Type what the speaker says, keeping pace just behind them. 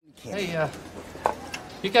Hey,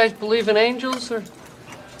 you guys believe in angels, or?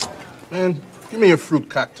 Man, give me a fruit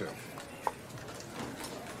cocktail.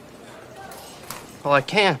 Well, I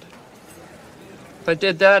can't. If I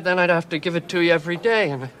did that, then I'd have to give it to you every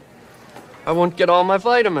day, and I won't get all my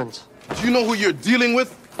vitamins. Do you know who you're dealing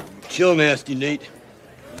with? Chill, Nasty Nate.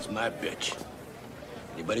 He's my bitch.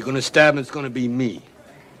 Anybody gonna stab him, it's gonna be me.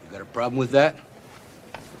 You got a problem with that?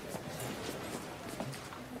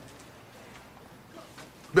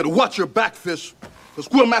 Better watch your back, Fish, because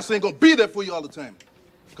Squirrel Master ain't gonna be there for you all the time.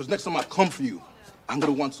 Because next time I come for you, I'm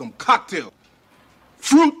gonna want some cocktail.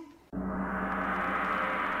 Fruit.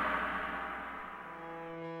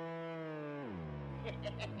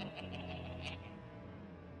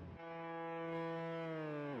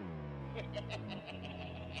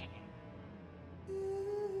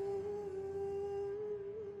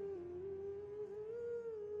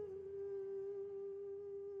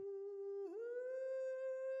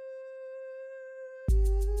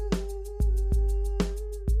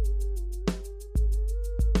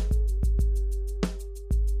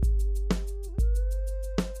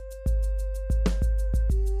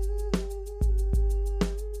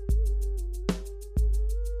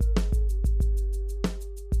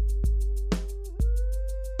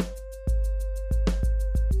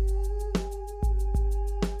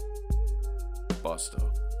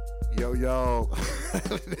 Busto. Yo.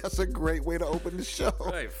 That's a great way to open the show.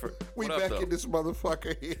 Hey, we what up, back though? in this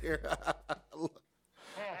motherfucker here.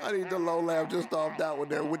 I need the low laugh just off that one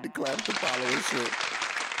there with the clap to follow and shit.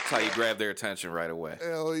 That's how you grab their attention right away.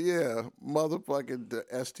 Hell yeah. Motherfucking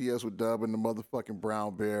the STS with Dub and the motherfucking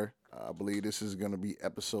Brown Bear. I believe this is going to be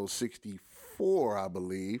episode 64, I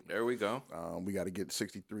believe. There we go. We got to get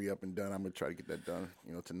 63 up and done. I'm going to try to get that done,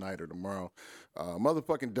 tonight or tomorrow.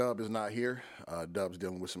 Motherfucking Dub is not here. Dub's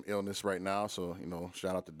dealing with some illness right now. So,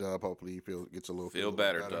 shout out to Dub. Hopefully he gets a little Feel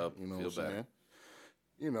better, Dub. Feel better.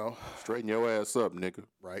 Straighten your ass up, nigga.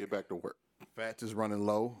 Right. Get back to work. Fats is running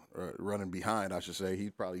low, or running behind, I should say. He's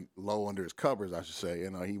probably low under his covers, I should say.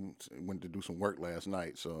 He went to do some work last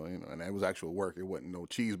night, so and that was actual work. It wasn't no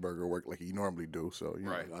cheeseburger work like he normally do. So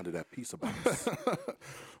right under that piece of ice.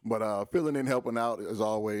 But filling in, helping out as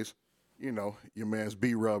always. Your man's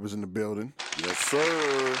B-Rub is in the building. Yes,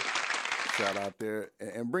 sir. Shout out there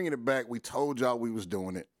and bringing it back. We told y'all we was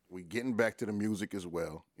doing it. We getting back to the music as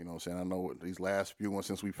well. You know what I'm saying? I know these last few ones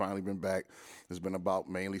since we finally been back, it's been about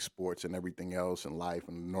mainly sports and everything else and life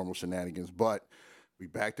and normal shenanigans. But we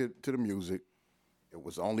back to the music. It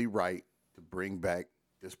was only right to bring back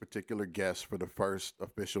this particular guest for the first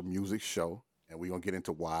official music show. And we're going to get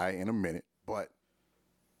into why in a minute. But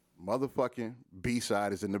motherfucking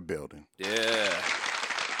B-Side is in the building. Yeah.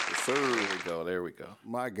 Yes, sir. There we go.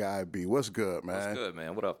 My guy B, what's good, man? What's good,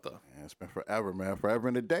 man? What up, though? Man, it's been forever, man. Forever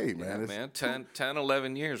and a day, man. Yeah, man. 10,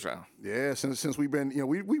 11 years now. Yeah, since we've been,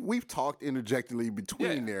 we've talked interjectingly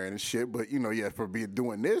between there and shit, but for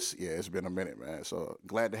doing this, it's been a minute, man. So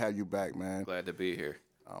glad to have you back, man. Glad to be here.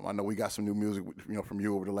 I know we got some new music, from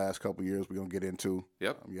you over the last couple of years. We're gonna get into.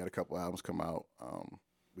 Yep. You got a couple albums come out.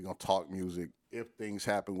 We're gonna talk music if things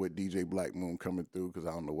happen with DJ Black Moon coming through, because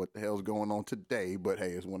I don't know what the hell's going on today, but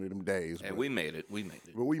hey, it's one of them days. And we made it.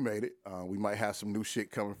 But we made it. We might have some new shit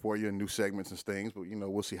coming for you and new segments and things, but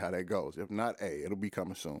we'll see how that goes. If not, hey, it'll be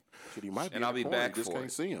coming soon. Shit, he might be and I'll be back just for can't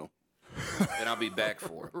it. see him. And I'll be back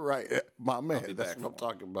for it. Right, my man. That's what I'm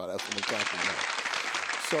talking about. That's what I'm talking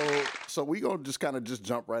about. So we gonna just kind of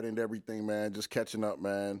jump right into everything, man. Just catching up,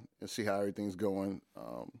 man, and see how everything's going.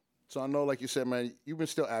 So I know, like you said, man, you've been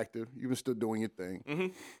still active. You've been still doing your thing.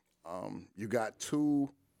 Mm-hmm. You got 2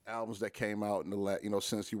 albums that came out in the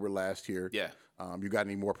since you were last here. Yeah. You got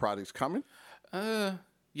any more projects coming?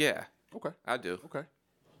 Yeah. Okay. I do. Okay.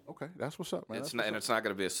 That's what's up, man. It's not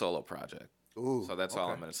going to be a solo project. Ooh, so that's all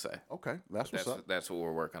I'm going to say. Okay, that's what's up. That's what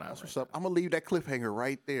we're working on. That's what's up. I'm gonna leave that cliffhanger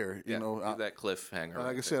right there. Leave that cliffhanger.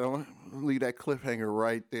 Like I said, I'm gonna leave that cliffhanger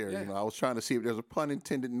right there. Yeah. I was trying to see if there's a pun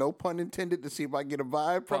intended, no pun intended, to see if I get a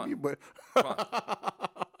vibe from you, but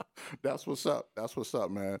that's what's up. That's what's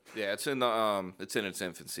up, man. Yeah, it's in its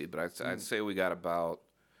infancy, but I'd say we got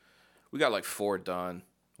like 4 done.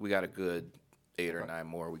 We got a good 8 or 9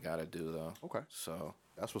 more we got to do though. Okay, so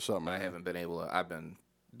that's what's up, man. I haven't been able to. I've been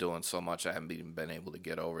doing so much, I haven't even been able to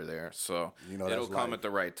get over there. So it'll come at the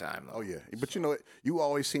right time, though. Oh yeah, but you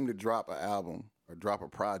always seem to drop an album or drop a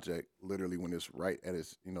project literally when it's right at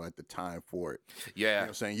its at the time for it. Yeah, you know what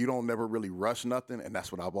I'm saying, you don't never really rush nothing, and that's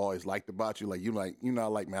what I've always liked about you. Like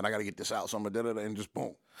man, I got to get this out, so I'm gonna and just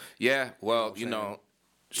boom. Yeah, well,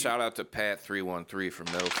 shout out to Pat 313 from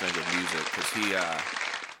Middle Finger Music, because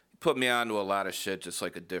put me onto a lot of shit, just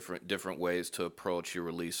like a different ways to approach your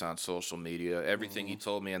release on social media. Everything he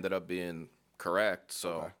told me ended up being correct,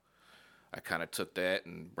 so I kind of took that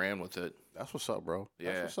and ran with it. That's what's up, bro.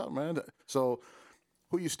 Yeah. That's what's up, man. So,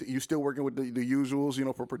 who you still working with the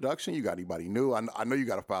usuals, for production? You got anybody new? I know you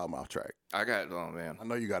got a foul mouth track. I got, oh man. I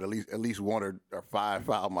know you got at least one or five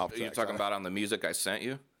foul mouth tracks. You're talking about on the music I sent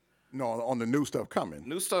you? No, on the new stuff coming.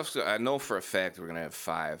 New stuff, I know for a fact we're going to have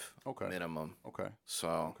 5 minimum. Okay.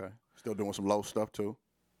 So, Okay. Still doing some low stuff too.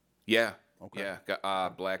 yeah. Okay. Yeah.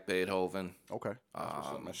 Got Black Beethoven. Okay. That's what's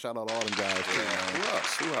up, man. Shout out to all them guys too, Yeah. man.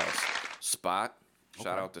 Who else? Spot.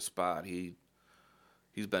 Shout out to Spot.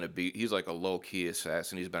 He's been he's like a low key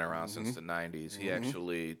assassin. He's been around since the 90s. He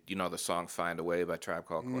actually, the song "Find a Way" by Tribe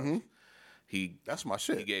Called Quest. That's my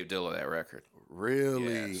shit. He gave Dilla that record.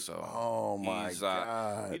 Really? Yeah, so oh my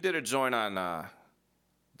god. He did a joint on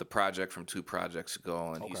the project from 2 projects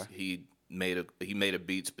ago, and he made a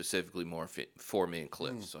beat specifically more for me and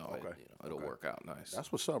Cliff. So it'll work out nice.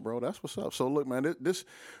 That's what's up, bro. That's what's up. So look, man, this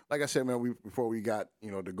like I said, man, before we got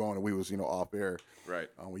to going, and we was off air, right?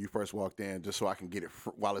 When you first walked in, just so I can get it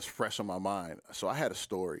while it's fresh on my mind. So I had a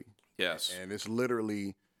story. Yes. And it's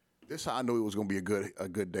literally this. How I knew it was gonna be a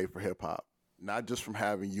good day for hip hop. Not just from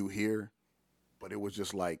having you here, but it was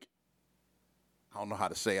just like, I don't know how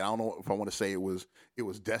to say it. I don't know if I want to say it was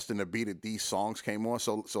destined to be that these songs came on.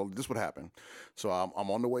 So this would happen. So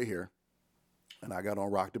I'm on the way here, and I got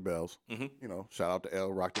on Rock the Bells. Shout out to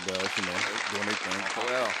L Rock the Bells. Doing their thing.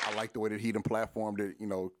 Well, I like the way that he done platformed it.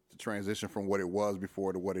 To transition from what it was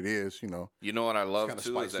before to what it is. You know what I love kinda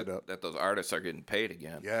too is spice it up. that those artists are getting paid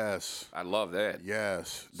again. Yes. I love that.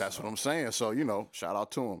 Yes, that's what I'm saying. So, shout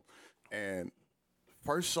out to him. And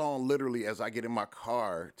first song, literally, as I get in my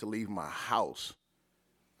car to leave my house,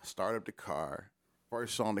 I start up the car.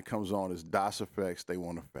 First song that comes on is Das Effects, They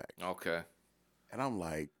Want Effect. Okay. And I'm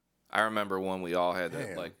like, I remember when we all had that,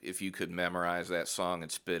 Damn. like, if you could memorize that song and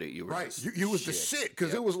spit it, you were right, just you was the shit,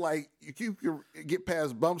 because it was like, you get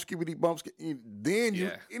past bumps, skibbity bumps,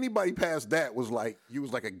 then anybody past that was like, you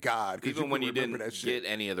was like a god. Even when you didn't that shit. get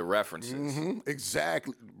any of the references.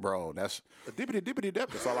 Exactly, bro. That's Dippity dippity dip.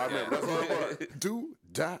 That's all I remember. That's all it was. do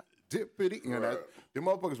da dippity. The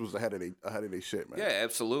motherfuckers was ahead of their shit, man. Yeah,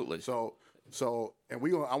 absolutely. So, and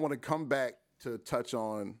I want to come back to touch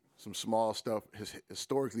on some small stuff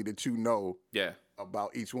historically that Yeah.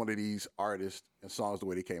 about each one of these artists and songs the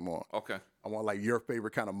way they came on. Okay. I want like your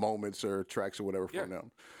favorite kind of moments or tracks or whatever from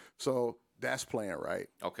them. So that's playing, right?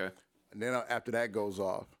 Okay. And then after that goes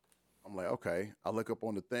off, I'm like, okay. I look up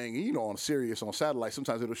on the thing, and on Sirius, on satellite,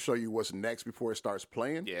 sometimes it'll show you what's next before it starts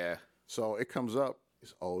playing. Yeah. So it comes up,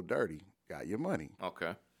 it's Old Dirty, Got Your Money.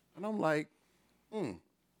 Okay. And I'm like,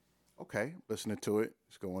 okay, listening to it,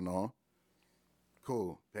 it's going on.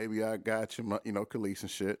 Cool. Baby, I got you, Khalees and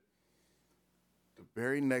shit. The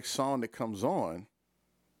very next song that comes on,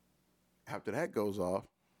 after that goes off,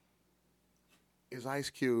 is Ice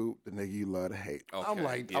Cube, the nigga you love to hate. Okay, I'm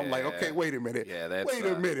like, yeah. okay, wait a minute. Yeah, that's wait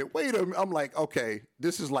a minute. I'm like, okay,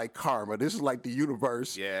 this is like karma. This is like the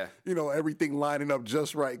universe. Yeah. Everything lining up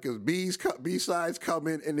just right because B-sides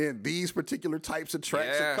coming, and then these particular types of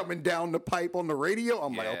tracks are coming down the pipe on the radio.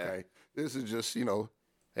 I'm like, okay, this is just,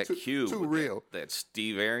 That too, Cube. too with real. That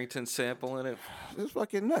Steve Arrington sample in it. It's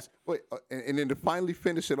fucking nuts. Wait, and then to finally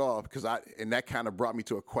finish it off, because that kind of brought me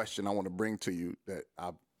to a question I want to bring to you that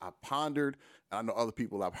I pondered, and I know other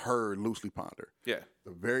people I've heard loosely ponder. Yeah.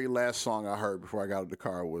 The very last song I heard before I got out of the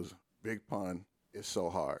car was Big Pun, It's So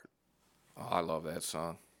Hard. Oh, I love that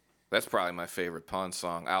song. That's probably my favorite Pun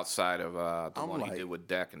song outside of the one he did with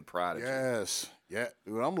Deck and Prodigy. Yes. Yeah.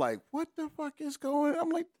 Dude, I'm like, what the fuck is going on? I'm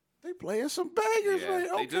like, they playing some bangers, Yeah,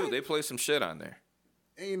 right? they do. They play some shit on there.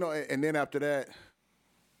 And, and then after that,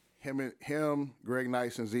 him, Greg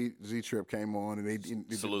Nice, and Z-Trip came on, and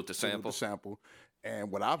they Salute the Sample.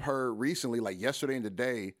 And what I've heard recently, like yesterday and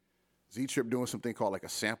today, Z-Trip doing something called like a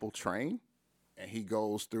sample train, and he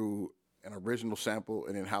goes through an original sample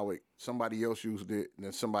and then how somebody else used it, and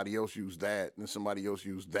then somebody else used that, and then somebody else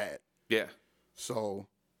used that. Yeah. So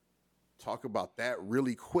talk about that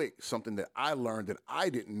really quick, something that I learned that I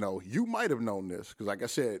didn't know. You might have known this, because like I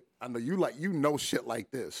said, I know you know shit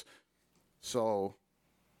like this. So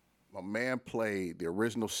my man played, the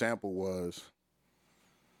original sample was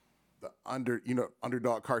the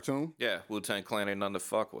Underdog cartoon. Yeah, Wu-Tang Clan ain't nothing to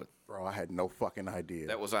fuck with. Bro, I had no fucking idea.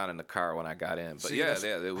 That was on in the car when I got in. But See, it was.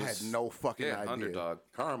 I had no fucking idea. Underdog.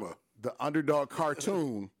 Karma. The Underdog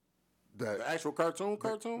cartoon. The actual cartoon?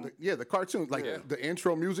 The cartoon, like the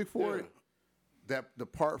intro music for it. that the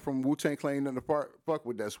part from Wu-Tang Clan and the part fuck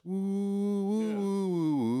with that's woo.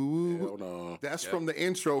 Hell no. That's from the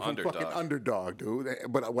intro from fucking Underdog, dude.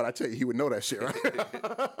 But what I tell you, he would know that shit, right?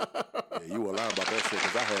 Yeah, you were lying about that shit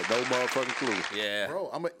because I had no motherfucking clue. Yeah. Bro,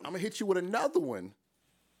 I'm gonna hit you with another one.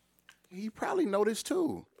 He probably know this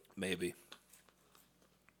too. Maybe.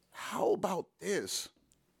 How about this?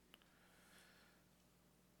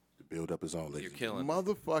 To build up his own You're legend. killing.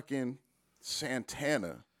 Motherfucking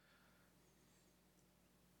Santana.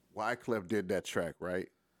 Wyclef did that track, right?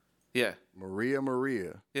 Yeah. Maria.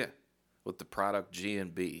 Yeah. With the product G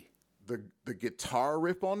and B. The guitar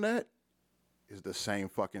riff on that is the same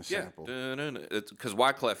fucking sample. Yeah. Because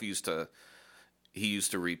Wyclef used to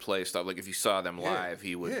replay stuff. Like if you saw them live,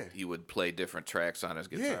 he would play different tracks on his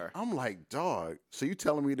guitar. Yeah, I'm like, dog. So you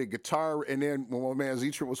telling me the guitar, and then when my man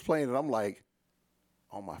Zetra was playing it, I'm like,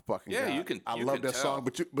 oh my fucking god. I love that song,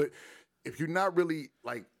 but if you're not really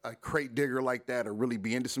like a crate digger like that, or really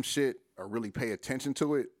be into some shit, or really pay attention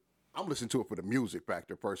to it, I'm listening to it for the music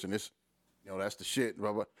factor. Person, it's that's the shit.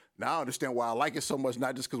 Blah, blah. Now I understand why I like it so much.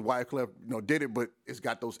 Not just because Wyclef did it, but it's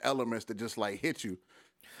got those elements that just like hit you.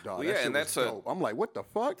 Dog, Well, yeah, and that's dope. I'm like, what the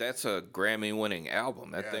fuck? That's a Grammy-winning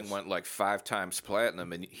album. That thing went like 5 times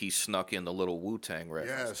platinum, and he snuck in the little Wu-Tang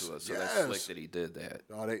reference to it. So that's slick that he did that.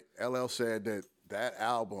 LL said that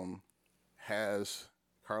album has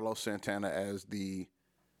Carlos Santana as the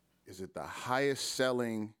highest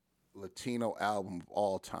selling Latino album of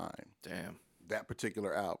all time. Damn. That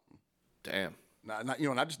particular album. Damn. Not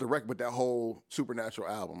just the record, but that whole Supernatural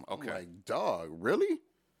album. Okay. I'm like, dog, really?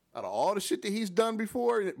 Out of all the shit that he's done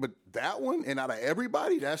before, but that one, and out of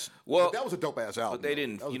everybody, that was a dope ass album. But they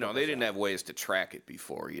didn't, they didn't have ways to track it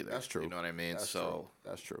before either. That's true. You know what I mean? That's so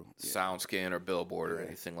true. That's true. Yeah. SoundScan or Billboard or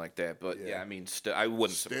anything like that. But I mean, I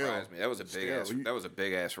wouldn't surprise me. That was a big ass. That was a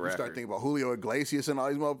big ass record. You start thinking about Julio Iglesias and all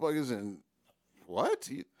these motherfuckers, and what?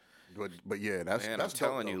 But yeah, that's Man, that's I'm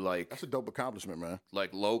telling dope, you, though. like that's a dope accomplishment, man.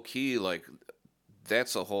 Like low key, like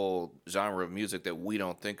that's a whole genre of music that we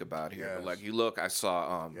don't think about here. But like you look, I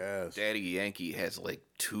saw Daddy Yankee has like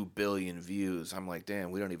 2 billion views. I'm like,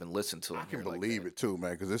 damn, we don't even listen to him. I can believe it too,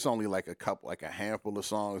 man, because it's only like a handful of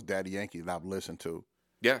songs Daddy Yankee that I've listened to.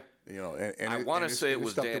 Yeah. And I want to say it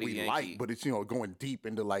was stuff Daddy that we Yankee, like, but it's going deep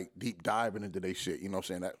into like deep diving into their shit. You know what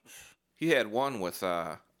I'm saying? That he had one with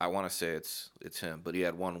I want to say it's him, but he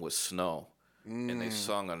had one with Snow, and they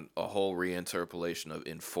sung a whole reinterpolation of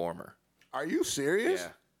Informer. Are you serious?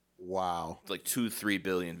 Yeah. Wow. Like 2-3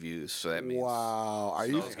 billion views. So that means wow. Are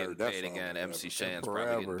you Snow's getting paid again? MC Shan's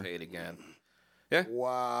probably getting paid again. Yeah.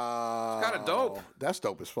 Wow. It's kind of dope. That's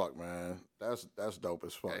dope as fuck, man. That's dope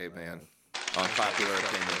as fuck. Hey, man. Unpopular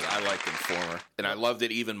opinion. I liked Informer, and I loved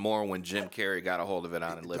it even more when Jim Carrey got a hold of it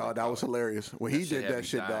on Living Dog, that was hilarious. When he did that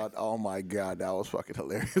shit, dog. Oh my god, that was fucking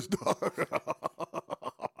hilarious, dog.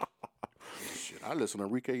 I listen to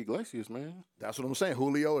Enrique Iglesias, man. That's what I'm saying.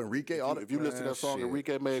 Julio, Enrique, all If you listen to that song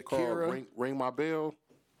Enrique made called Ring My Bell,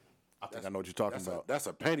 I think I know what you're talking about. That's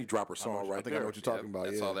a panty dropper song right there. I know what you're talking about.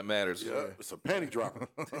 That's all that matters. Yeah, it's a panty dropper.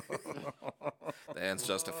 The ends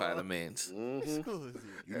justify the means. Mm-hmm.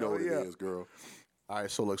 You know what it is, girl. All right,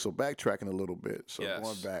 so so backtracking a little bit. So Yes.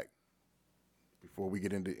 going back before we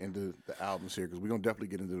get into the albums here, because we're gonna definitely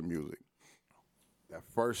get into the music. That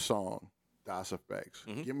first song, Das Effects.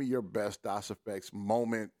 Give me your best Das Effects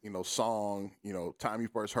moment, song, time you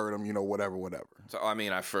first heard them, whatever. So, I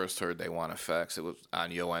mean, I first heard They Want Effects. It was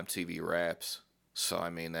on Yo MTV Raps. So, I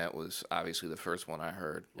mean, that was obviously the first one I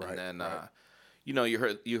heard. Right, And then, right.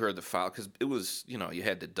 you heard the file, because it was, you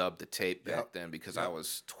had to dub the tape back then, because I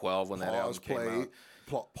was 12 when that album came out.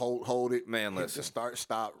 Hold it. Man, hit listen. the start,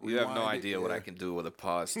 stop. You have no rewind it, idea what I can do with a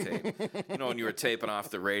pause tape. When you were taping off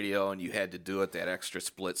the radio and you had to do it that extra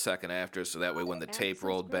split second after, so that way when the tape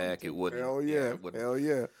rolled back, it wouldn't. Hell yeah. Hell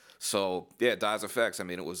yeah. So, yeah, Das Effects, I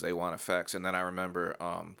mean, it was They Want Effects. And then I remember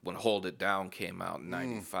when Hold It Down came out in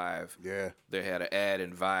 95, they had an ad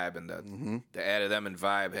in Vibe, and the ad of them in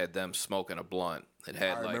Vibe had them smoking a blunt. It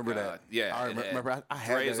had I remember that. Yeah, I remember. I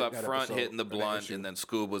had Dre's that up front episode, hitting the blunt, and then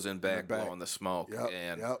Scoob was in back blowing the smoke.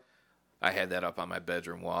 And I had that up on my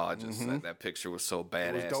bedroom wall. I just that picture was so badass.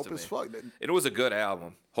 It was dope to me. as fuck. It was a good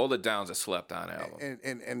album. Hold It Down's a slept-on album.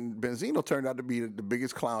 And Benzino turned out to be the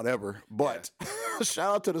biggest clown ever. But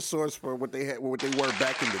shout out to the Source for what they were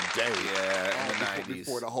back in the day. Yeah, in the 90s.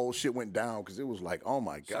 Before the whole shit went down, because it was like, oh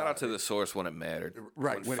my god. Shout out to the Source when it mattered.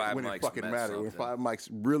 Right, when it fucking mattered. Something. When Five Mics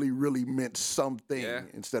really, really meant something,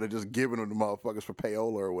 instead of just giving them the motherfuckers for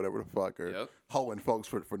payola or whatever the fuck, or hoeing folks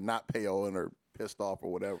for not payola or pissed off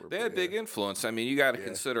or whatever. They had big influence. I mean, you got to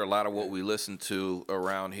consider a lot of what we listened to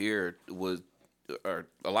around here was or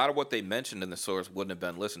a lot of what they mentioned in the source wouldn't have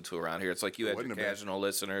been listened to around here. It's like you had your wouldn't have been. casual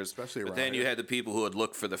listeners, Especially but around then you here. had the people who would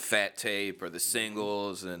look for the fat tape or the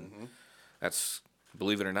singles, and that's,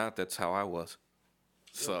 believe it or not, that's how I was.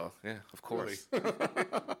 So yeah, of course.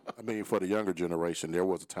 I mean, for the younger generation, there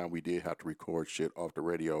was a time we did have to record shit off the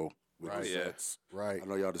radio with Right. cassettes. Right. I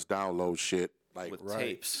know y'all just download shit like With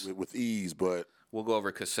tapes. with ease, but We'll go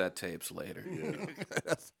over cassette tapes later.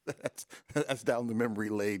 That's down the memory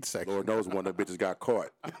lane section. Lord knows one of the bitches got caught.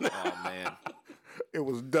 Oh man. It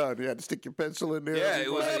was done. You had to stick your pencil in there. Yeah,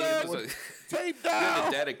 it was tape you had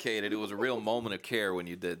down. to dedicate it. It was a real moment of care when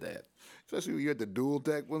you did that. Especially when you had the dual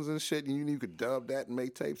deck ones and shit, and you could dub that and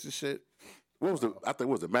make tapes and shit. What was I think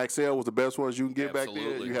was it Maxell was the best ones you can get back then.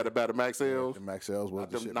 Absolutely. You had about the Maxells. The Maxells was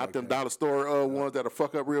the shit. Not back them then. dollar store ones that'll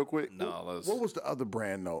fuck up real quick. No, those, What was the other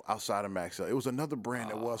brand though outside of Maxell? It was another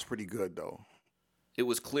brand that was pretty good though. it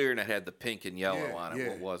was clear and it had the pink and yellow on it.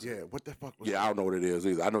 What was yeah. it? What the fuck was Yeah, I don't know what it is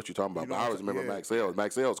either. I know what you're talking about, You know but I what always I'm remember saying? Maxells.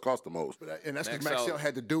 Maxells cost the most. And that's because Maxell- Maxell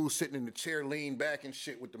had the dude sitting in the chair, leaned back and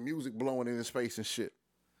shit, with the music blowing in his face and shit.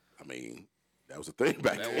 I mean, that was a thing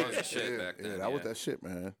back That then. was the shit back then. Yeah, that was that shit,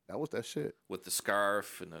 man. That was that shit. With the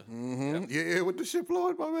scarf and the Yeah, with the shit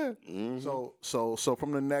blowing, my man. So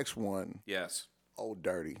from the next one, yes. Old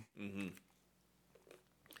Dirty.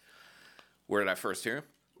 Where did I first hear him?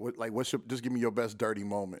 What's your? Just give me your best dirty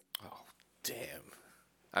moment. Oh, damn.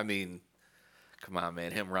 I mean, come on,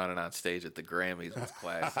 man. Him running on stage at the Grammys was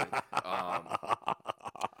classic.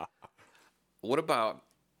 What about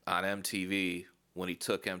on MTV when he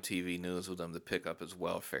took MTV News with him to pick up his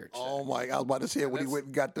welfare check? Oh my! I was about to say when he went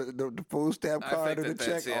and got the food stamp I card think and the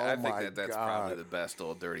that's check. it. Oh I my think that's God. probably the best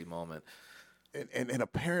old dirty moment. And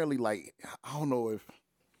apparently, like, I don't know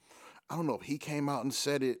if he came out and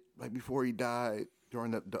said it like before he died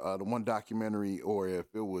during the one documentary, or if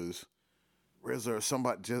it was RZA or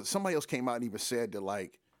somebody else came out and even said that,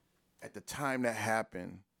 like, at the time that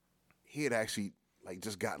happened, he had actually like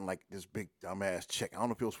just gotten like this big dumbass check. I don't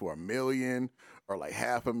know if it was for $1 million or like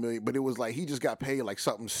 $500,000, but it was like he just got paid like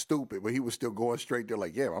something stupid, but he was still going straight there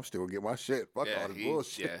like, yeah, I'm still gonna get my shit. Fuck all this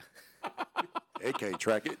bullshit. Yeah. They can't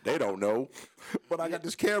track it. They don't know. But I got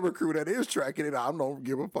this camera crew that is tracking it. I don't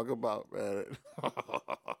give a fuck about, man.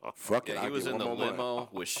 Fuck it. Yeah, I'll he was get in one the more month. limo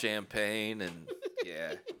with champagne and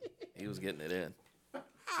yeah, he was getting it in.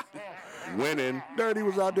 Winning. Dirty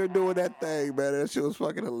was out there doing that thing, man. That shit was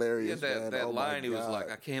fucking hilarious, Yeah, man. that Oh, my line, he was God.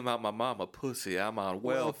 like, I came out my mama pussy, I'm on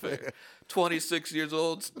welfare. 26 years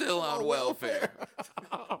old, still on welfare.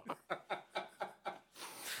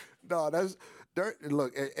 No, that's Dirt.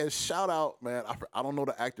 Look, and shout out, man. I don't know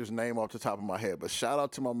the actor's name off the top of my head, but shout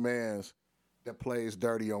out to my man's that plays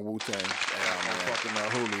Dirty on Wu-Tang. Fucking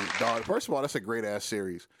Hulu. Dog, first of all, that's a great ass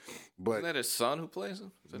series. But Isn't that his son who plays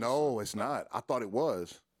him? Is that his no, it's not. I thought it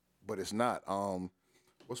was, but it's not.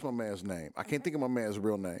 What's my man's name? I can't think of my man's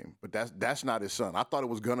real name, but that's not his son. I thought it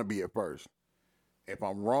was gonna be at first. If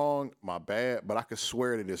I'm wrong, my bad, but I could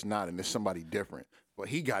swear that it's not, and it's somebody different. But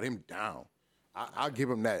he got him down. I'll give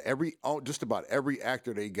him that. Just about every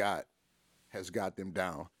actor they got has got them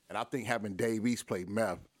down, and I think having Dave East play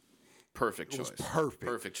Meth Perfect was choice. perfect.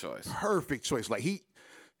 Perfect choice. Perfect choice. Like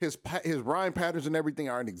his rhyme patterns and everything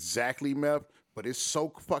aren't exactly Meth, but it's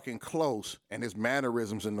so fucking close, and his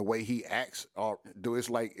mannerisms and the way he acts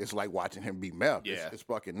it's like watching him be Meth. Yeah. It's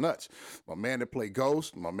fucking nuts. My man that played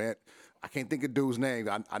Ghost, my man, I can't think of dude's name.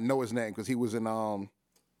 I know his name because he was in the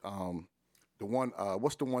one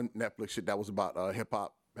what's the one Netflix shit that was about hip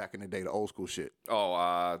hop back in the day, the old school shit.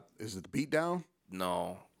 Oh, Is it the Beatdown?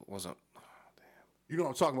 no, it wasn't. You know what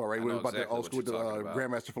I'm talking about, right? I know About exactly the old what school, you're talking about.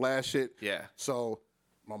 Grandmaster Flash shit. Yeah. So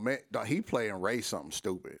my man, dog, he playing Ray something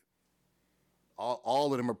stupid.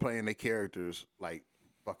 All of them are playing their characters like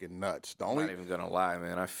fucking nuts. The I'm only not even gonna lie,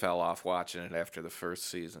 man. I fell off watching it after the first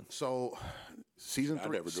season. so season I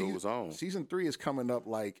 3. never knew it was on. Season 3 is coming up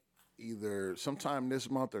like either sometime this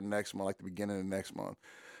month or next month, like the beginning of next month.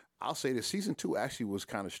 I'll say this: season 2 actually was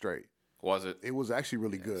kind of straight. Was it? It was actually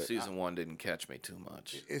really good. Season 1 didn't catch me too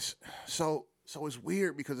much. It's so it's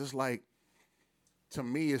weird because it's like, to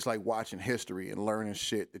me, it's like watching history and learning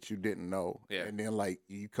shit that you didn't know. Yeah. And then like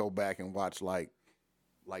you go back and watch like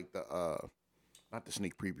the not the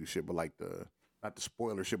sneak preview shit, but like not the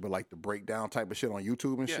spoiler shit, but like the breakdown type of shit on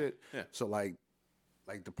YouTube and Yeah, shit. yeah. So like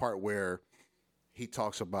the part where he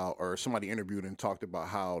talks about, or somebody interviewed and talked about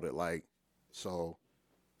how that like, so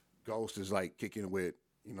Ghost is like kicking with,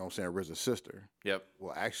 you know what I'm saying, RZA's sister. Yep.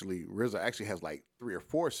 Well, actually, RZA actually has like 3 or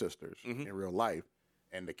 4 sisters in real life,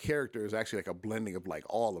 And the character is actually like a blending of like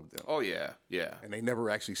all of them. Oh yeah, yeah. And they never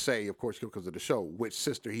actually say, of course, because of the show, which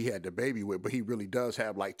sister he had the baby with, but he really does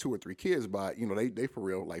have like 2 or 3 kids by, they for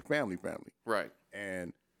real, like family. Right.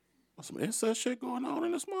 And some incest shit going on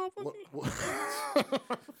in this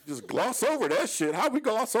motherfucker. Just gloss over that shit. How we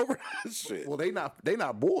gloss over that shit? well, they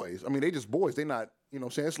not boys. I mean, they just boys. They not, what I'm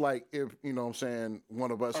saying? It's like if, what I'm saying, one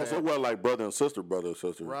of us Oh, had, so well, like brother and sister.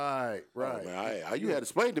 Right. Oh, man, you had to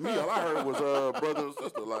explain to me. All I heard was brother and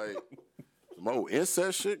sister. Like some old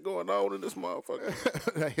incest shit going on in this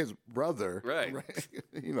motherfucker. his brother. Right.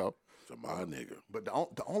 To my nigga. But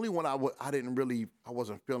the only one I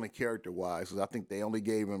wasn't feeling character-wise is I think they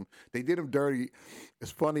did him dirty.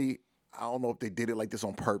 It's funny, I don't know if they did it like this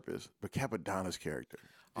on purpose, but Capadonna's character.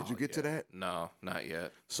 Did you get to that? No, not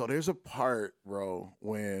yet. So there's a part, bro,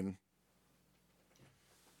 when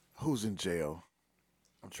who's in jail?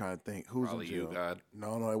 I'm trying to think. Who's Probably in jail? You God.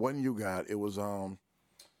 No, it wasn't You God. It was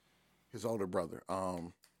his older brother.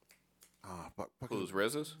 Who's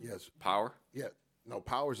RZA's? Yes. Power? Yeah. No,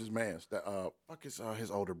 Power's his man's. Fuck is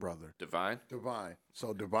his older brother. Divine? Divine.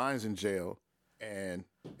 So Divine's in jail, and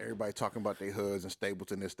everybody talking about their hoods and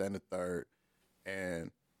Stapleton, this, that, and the third.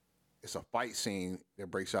 And it's a fight scene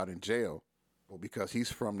that breaks out in jail. Well, because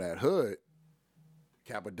he's from that hood,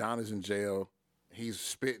 Capadonna's in jail. He's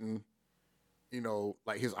spitting,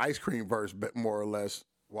 like his ice cream verse, more or less,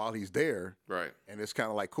 while he's there. Right. And it's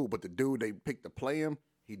kind of like cool. But the dude they picked to play him,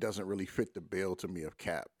 he doesn't really fit the bill to me of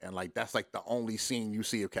Cap. And like that's like the only scene you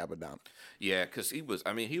see of Capadonna. Yeah, because he was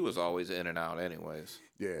always in and out anyways.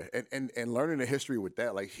 Yeah, and learning the history with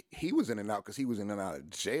that, like he was in and out because he was in and out of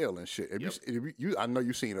jail and shit. I know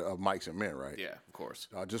you've seen Mics and Men, right? Yeah, of course.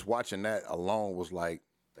 Just watching that alone was like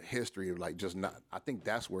the history of like just not. I think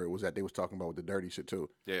that's where it was at. They was talking about with the dirty shit too.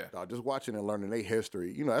 Yeah. Just watching and learning their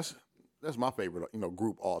history. That's my favorite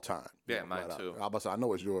group all time. Yeah, mine too. I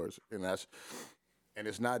know it's yours, and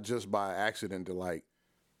it's not just by accident to like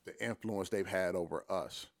the influence they've had over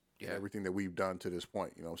us. Yeah. And everything that we've done to this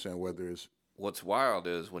point. You know what I'm saying? Whether it's What's wild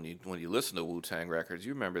is when you listen to Wu-Tang records,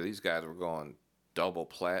 you remember these guys were going double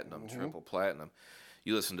platinum, triple platinum.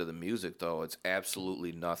 You listen to the music though, it's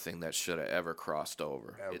absolutely nothing that should have ever crossed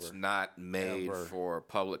over. Ever. It's not made for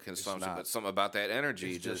public consumption, but something about that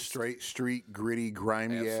energy it's just straight street, gritty,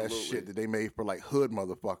 grimy ass shit that they made for like hood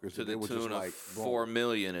motherfuckers. to the was tune just of like 4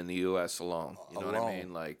 million in the U.S. alone. You know what I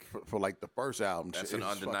mean? Like for like the first album. that's shit, an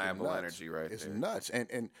it's fucking undeniable nuts. energy right It's there. nuts.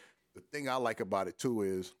 And the thing I like about it too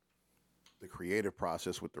is the creative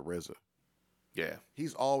process with the RZA. Yeah.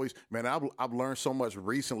 He's always, man, I've learned so much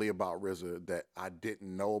recently about RZA that I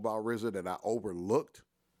didn't know about RZA that I overlooked.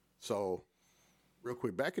 So, real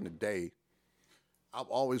quick, back in the day, I've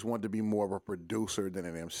always wanted to be more of a producer than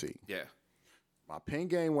an MC. Yeah. My pen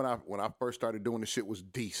game when I first started doing this shit was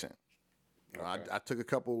decent. I took a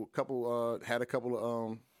couple had a couple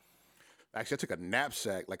of actually I took a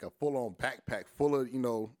knapsack, like a full-on backpack full of,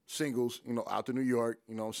 singles, out to New York,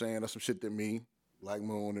 you know what I'm saying? That's some shit that me, Black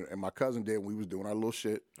Moon, and my cousin did when we was doing our little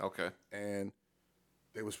shit. Okay. And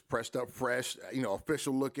they was pressed up fresh,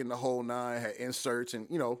 official looking, the whole nine, had inserts, and,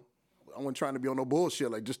 I wasn't trying to be on no bullshit,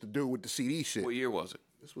 like just to do with the CD shit. What year was it?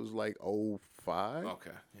 This was like 05.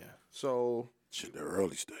 Okay. Yeah. So... Shit, the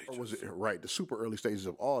early stages. Or was it right? The super early stages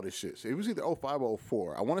of all this shit. So it was either 05 or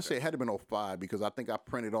 04. I want to say it had to been 05 because I think I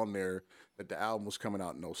printed on there that the album was coming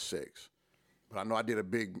out in 06. But I know I did a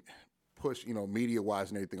big push, media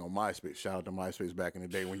wise and everything on MySpace. Shout out to MySpace back in the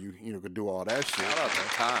day when you could do all that shit. Shout out to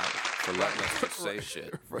Tom for letting us just say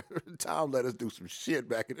shit. Tom let us do some shit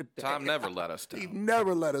back in the day. Tom never let us He down.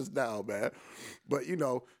 never let us down, man. But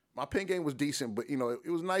my pen game was decent, but it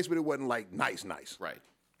was nice, but it wasn't like nice. Right.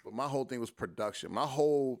 But my whole thing was production. And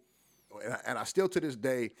I still to this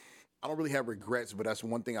day, I don't really have regrets, but that's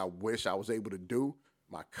one thing I wish I was able to do.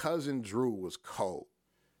 My cousin Drew was cold.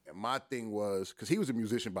 And my thing was, because he was a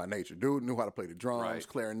musician by nature. Dude knew how to play the drums, Right.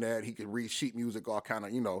 clarinet. He could read sheet music, all kind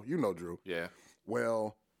of, you know Drew. Yeah.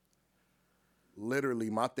 Well, literally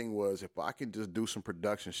my thing was, if I could just do some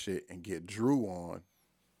production shit and get Drew on,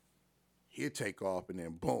 he'd take off and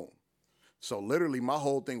then boom. So literally my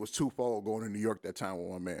whole thing was twofold going to New York that time with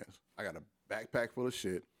one man. I got a backpack full of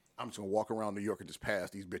shit. I'm just going to walk around New York and just pass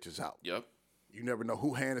these bitches out. Yep. You never know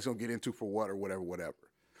who hand is going to get into for what or whatever.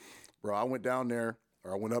 Bro, I went down there,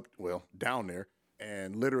 or I went up, down there,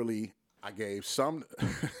 and literally I gave some,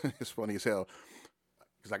 it's funny as hell,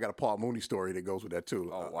 because I got a Paul Mooney story that goes with that too.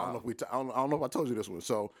 Oh, wow. I don't know if I told you this one.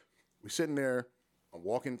 So we sitting there, I'm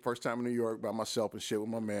walking first time in New York by myself and shit with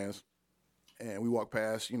my mans. And we walk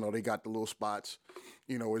past, they got the little spots,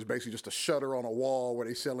 it's basically just a shutter on a wall where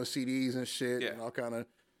they selling CDs and shit and all kind of.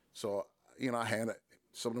 So, I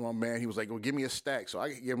something to my man. He was like, well, give me a stack. So I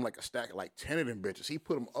gave him like a stack of like 10 of them bitches. He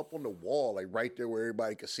put them up on the wall, like right there where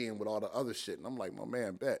everybody could see him with all the other shit. And I'm like, my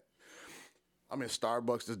man, bet. I'm in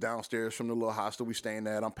Starbucks that's downstairs from the little hostel we staying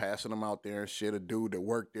at. I'm passing them out there and shit. A dude that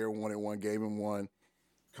worked there wanted one, gave him one.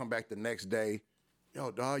 Come back the next day. Yo,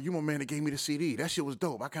 dog, you my man that gave me the CD. That shit was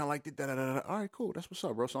dope. I kind of liked it. Da-da-da-da. All right, cool. That's what's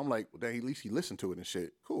up, bro. So I'm like, well, then at least he listened to it and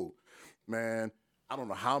shit. Cool. Man, I don't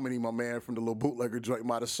know how many my man from the little bootlegger joint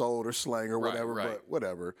might have sold or slang or whatever, but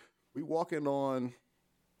whatever. We walking on,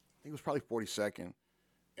 I think it was probably 42nd,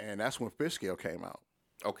 and that's when Fish Scale came out.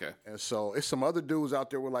 Okay. And so it's some other dudes out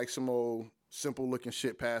there with like some old simple looking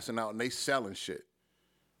shit passing out, and they selling shit.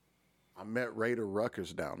 I met Raider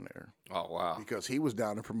Ruckus down there. Oh, wow. Because he was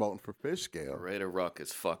down there promoting for Fish Scale. Raider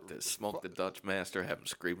Ruckus, fuck this. Smoke the Dutch Master, have him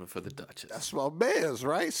screaming for the Duchess. That's my man's,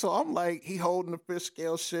 right? So I'm like, he holding the Fish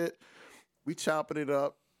Scale shit. We chopping it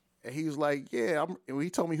up. And he's like, yeah. And he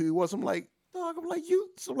told me who he was. I'm like, dog,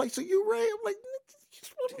 so you Ray? I'm like,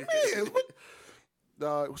 what the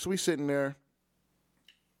man? So we sitting there,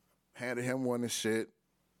 handed him one and shit.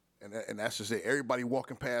 And that's just it. Everybody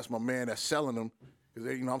walking past my man that's selling them. Because,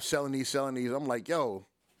 I'm selling these. I'm like, yo,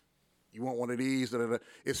 you want one of these? Da-da-da.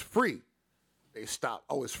 It's free. They stop.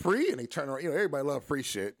 Oh, it's free? And they turn around. Everybody love free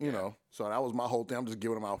shit, know. So that was my whole thing. I'm just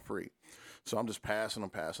giving them out free. So I'm just passing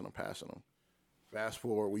them. Fast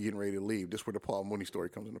forward, we getting ready to leave. This is where the Paul Mooney story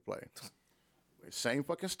comes into play. Same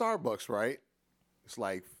fucking Starbucks, right? It's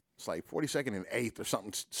like 42nd and 8th or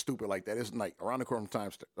something stupid like that. It's like around the corner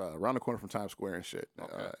from Times Square and shit.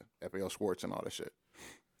 Okay. FAL Schwartz and all that shit.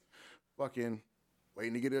 Fucking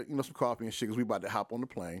waiting to get some coffee and shit because we about to hop on the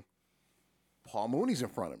plane. Paul Mooney's in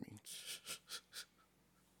front of me.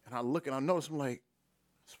 And I look and I notice, I'm like,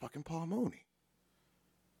 it's fucking Paul Mooney.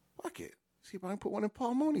 Fuck it. See if I can put one in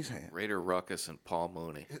Paul Mooney's hand. Raider Ruckus and Paul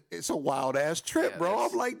Mooney. It's a wild ass trip, bro.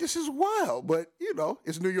 I'm like, this is wild. But,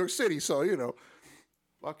 it's New York City, so,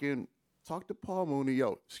 fucking talk to Paul Mooney.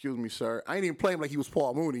 Yo, excuse me, sir. I ain't even playing like he was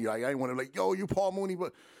Paul Mooney. Like, I ain't want to like, yo, you Paul Mooney,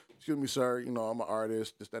 but excuse me, sir. I'm an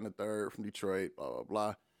artist, this, that, and the third from Detroit, blah, blah,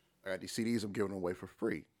 blah. I got these CDs I'm giving away for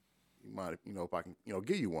free. You mind, if I can,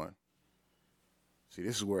 give you one. See,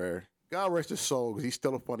 this is where, God rest his soul, because he's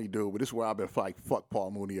still a funny dude, but this is where I've been like, fuck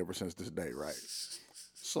Paul Mooney ever since this day, right?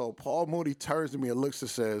 So Paul Mooney turns to me and looks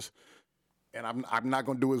and says, and I'm not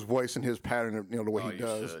going to do his voice and his pattern, the way he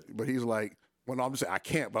does, but he's like, well, I'm just saying, I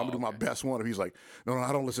can't, but I'm going to do my best one. If he's like, no,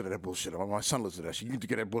 I don't listen to that bullshit. My son listens to that shit. You need to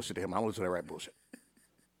get that bullshit to him. I don't listen to that right bullshit.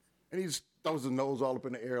 And he just throws his nose all up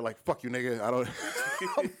in the air like, fuck you, nigga. I don't,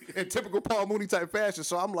 in typical Paul Mooney type fashion.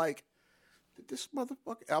 So I'm like, this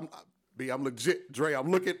motherfucker, I'm legit, Dre.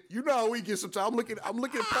 I'm looking, how we get sometimes. I'm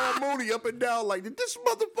looking at Paul Mooney up and down like, did this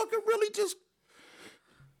motherfucker really just,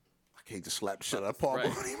 I can't just slap the shit out of Paul Mooney,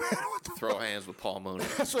 man. What the Throw hands with Paul Mooney.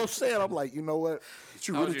 That's what I'm saying. I'm like, you know what? Did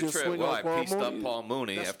you How really was your just trip? swing Well, on I Paul pieced Mooney? up Paul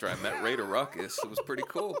Mooney after I met Raider Ruckus. It was pretty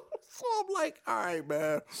cool. So I'm like, all right,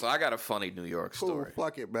 man. So I got a funny New York story. Cool,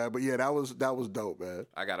 fuck it, man. But yeah, that was dope, man.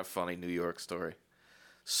 I got a funny New York story.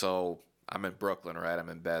 So I'm in Brooklyn, right? I'm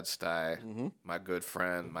in Bed-Stuy. Mm-hmm. My good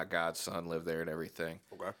friend, my godson, lived there and everything.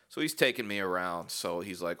 Okay. So he's taking me around. So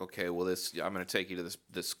he's like, okay, well, I'm going to take you to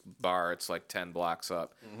this bar. It's like 10 blocks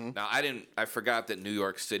up. Mm-hmm. Now, I forgot that New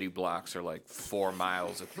York City blocks are like 4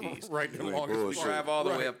 miles apiece. Right. The longest we drive all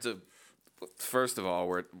the way up to, first of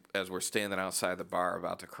all, as we're standing outside the bar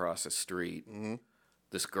about to cross the street,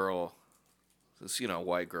 this girl, this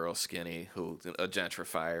white girl, skinny, a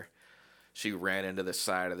gentrifier, she ran into the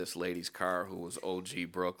side of this lady's car who was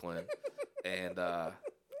OG Brooklyn, and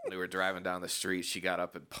they were driving down the street. She got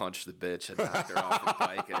up and punched the bitch and knocked her off her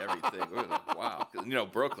bike and everything. We were like, wow,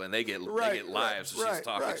 Brooklyn, they get lives. So she's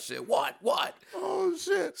talking shit. What? Oh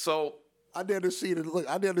shit! So I never see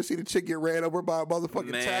the chick get ran over by a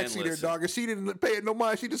motherfucking taxi there, dog. And she didn't pay it no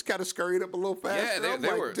mind. She just kind of scurried up a little faster. Yeah,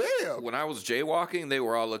 they were. Damn. When I was jaywalking, they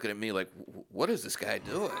were all looking at me like, what is this guy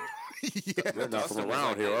doing? You're not from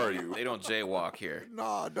around here, are you? They don't jaywalk here.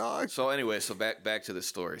 Nah, dog. So anyway, back to the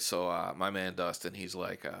story. So my man Dustin, he's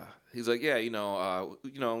like, yeah,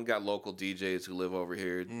 got local DJs who live over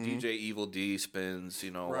here. DJ Evil D spins,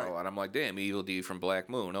 and I'm like, damn, Evil D from Black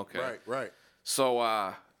Moon, okay. Right.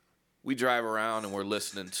 So we drive around and we're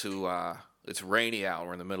listening to, it's rainy out.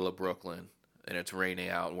 We're in the middle of Brooklyn, and it's rainy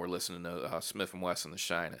out, and we're listening to Smith & Wesson, The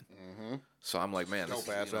Shining. Mm-hmm. So I'm like, man, this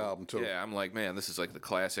is album too. Yeah, I'm like, man, this is like the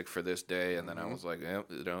classic for this day. And then I was like,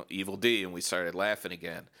 Evil D, and we started laughing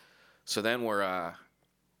again. So then we're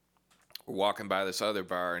walking by this other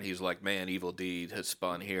bar, and he's like, man, Evil D has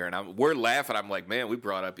spun here, and we're laughing. I'm like, man, we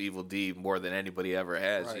brought up Evil D more than anybody ever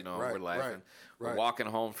has. We're laughing. We're walking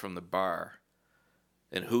home from the bar,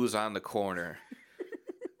 and who's on the corner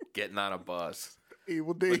getting on a bus?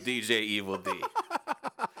 Evil D. with DJ Evil D.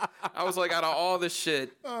 I was like, out of all the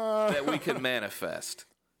shit that we can manifest,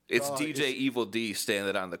 it's DJ Evil D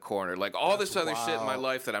standing on the corner. Like all this other shit in my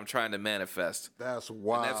life that I'm trying to manifest. That's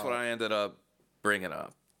wild. And that's what I ended up bringing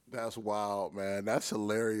up. That's wild, man. That's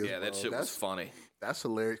hilarious. Yeah, that shit was funny. That's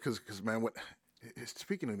hilarious because man,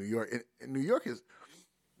 speaking of New York, New Yorkers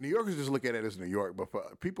just look at it as New York, but for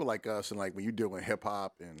people like us and like when you deal with hip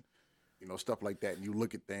hop and stuff like that, and you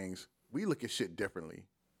look at things, we look at shit differently.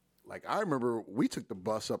 Like I remember we took the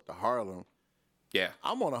bus up to Harlem. Yeah.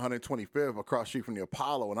 I'm on 125th across the street from the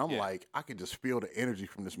Apollo, and I'm like, I can just feel the energy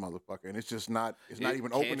from this motherfucker, and it's just not. It's not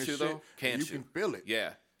even open as shit. Can't you can feel it.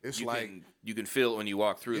 Yeah. It's you can feel it when you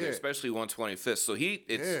walk through there, especially 125th. So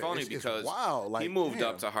it's funny because wild. Like, he moved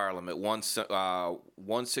up to Harlem at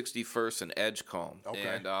 161st and Edgecombe,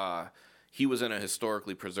 and he was in a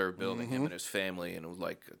historically preserved building. Him and his family, and it was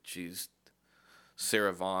like, geez,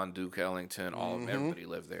 Sarah Vaughan, Duke Ellington, everybody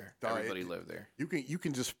lived there. Everybody lived there. You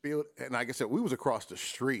can just feel it. And like I said, we was across the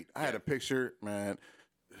street. I had a picture, man.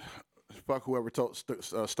 Fuck whoever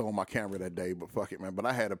stole my camera that day, but fuck it, man. But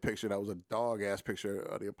I had a picture that was a dog ass picture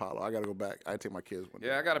of the Apollo. I gotta go back. I take my kids one day.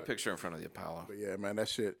 Yeah, I got a picture in front of the Apollo. But yeah, man, that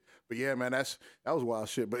shit. But yeah, man, that was wild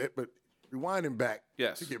shit. But rewinding back,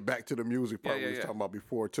 to get back to the music part we was talking about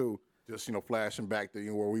before too. Just flashing back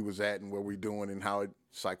to where we was at and what we doing and how it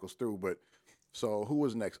cycles through. But so who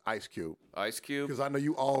was next? Ice Cube. Ice Cube. Because I know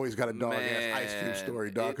you always got a dog ass Ice Cube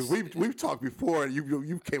story, dog. Because we've talked before and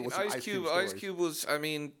you came with some Ice Cube stories. Ice Cube was,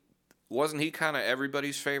 wasn't he kind of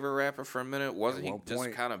everybody's favorite rapper for a minute? Wasn't he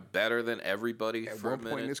just kind of better than everybody for a minute? At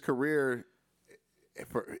one point in his career,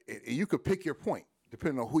 you could pick your point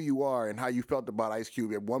depending on who you are and how you felt about Ice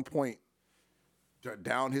Cube. At one point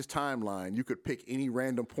down his timeline, you could pick any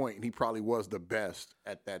random point, and he probably was the best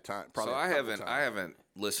at that time. So I haven't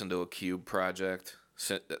listened to a Cube project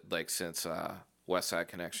since West Side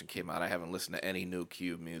Connection came out. I haven't listened to any new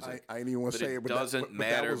Cube music. I ain't even want to say it, but it doesn't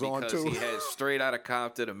matter because he has Straight Outta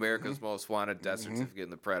Compton, America's Most Wanted, Death Certificate,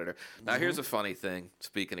 and The Predator. Now, here's a funny thing,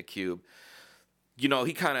 speaking of Cube. He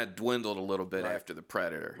kind of dwindled a little bit after The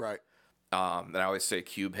Predator. Right. And I always say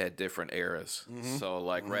Cube had different eras. So,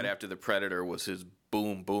 right after The Predator was his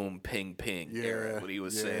boom, boom, ping, ping era. What he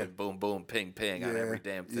was saying, boom, boom, ping, ping on every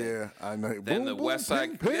damn thing. Yeah, I know. Then boom, the boom, West Side,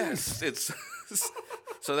 ping, ping. yes, it's...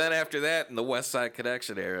 So then after that, in the West Side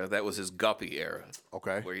Connection era, that was his Guppy era.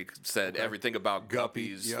 Okay. Where he said everything about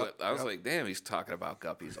guppies. Yep, I was like, damn, he's talking about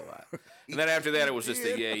guppies a lot. And then after that, it was just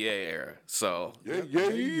the yeah era. So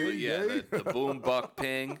the boom, buck,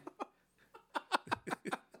 ping.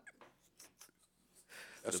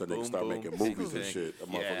 That's when they start making movies and shit. That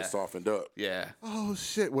motherfucker softened up. Yeah. Oh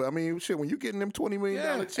shit! Well, I mean, shit. When you getting them $20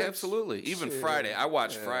 million checks, absolutely. Even Friday, I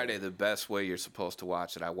watched Friday the best way you're supposed to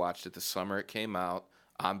watch it. I watched it the summer it came out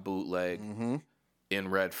on bootleg in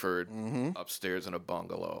Redford, upstairs in a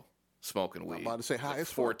bungalow, smoking weed. I'm about to say high as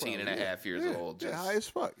fuck. 14 and a half years old. Yeah, high as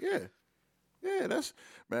fuck. Yeah. That's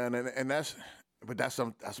man, and that's. But that's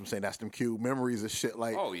what I'm saying. That's them Cube memories and shit.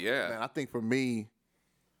 Like, oh yeah. Man, I think for me,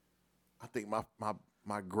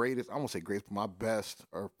 my greatest, I won't say greatest, but my best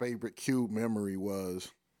or favorite Cube memory was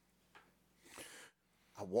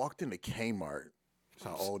I walked into Kmart.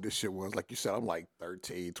 That's how old this shit was. Like you said, I'm like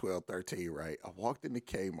 12, 13, right? I walked into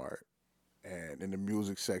Kmart and in the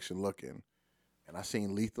music section looking, and I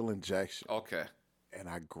seen Lethal Injection. Okay. And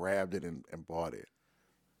I grabbed it and bought it.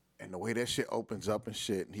 And the way that shit opens up and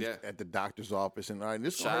shit, and he's at the doctor's office, and all right,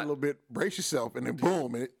 this a little bit, brace yourself, and then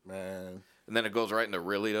boom, man. And then it goes right into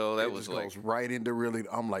Really Though. That was like goes right into Really.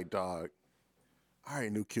 I'm like, dog. I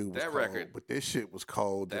already knew Cube was cold, but this shit was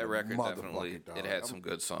cold. That record definitely, it had some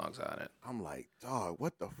good songs on it. I'm like, dog,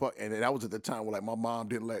 what the fuck? And that was at the time where like my mom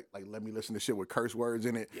didn't let me listen to shit with curse words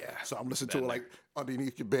in it. Yeah. So I'm listening to it like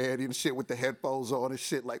underneath your bed and shit with the headphones on and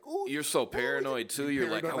shit. Like, ooh. You're so paranoid too.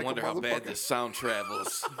 You're like, I wonder how bad this sound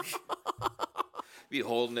travels. Be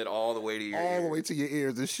holding it all the way to your ears. All the way to your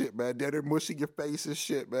ears and shit, man. They're mushing your face and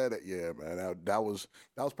shit, man. Yeah, man. That was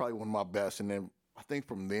probably one of my best. And then I think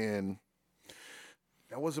from then,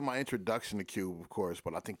 that wasn't my introduction to Cube, of course,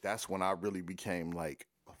 but I think that's when I really became like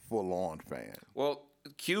a full-on fan. Well,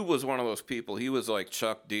 Cube was one of those people. He was like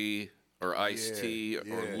Chuck D or Ice-T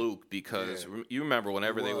or Luke because you remember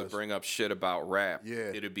whenever they would bring up shit about rap,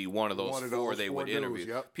 it'd be one of those four they would interview.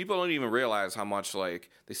 Yep. People don't even realize how much like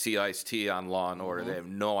they see Ice-T on Law and Order. They have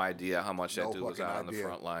no idea how much that dude was out on the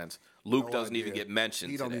front lines. Luke doesn't even get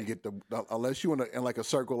mentioned. He don't today. even get unless you in like a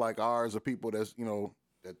circle like ours of people that's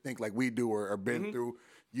that think like we do or been through.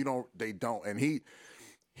 They don't. And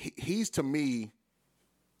he's to me,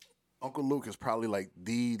 Uncle Luke is probably like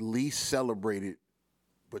the least celebrated,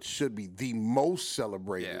 but should be the most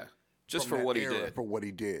celebrated Just from for that what he era did. For what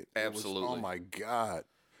he did. It was- Absolutely. oh my God.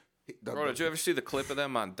 Bro, did you ever see the clip of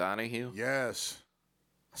them on Donahue? Yes.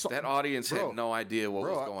 That audience had no idea what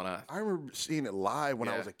was going on. I remember seeing it live when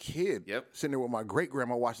I was a kid. Yep. Sitting there with my great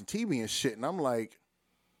grandma watching TV and shit, and I'm like,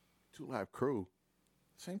 Two Live Crew,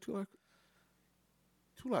 same Two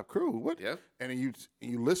Live Crew. What? Yep. And then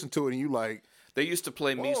you listen to it and you like, They used to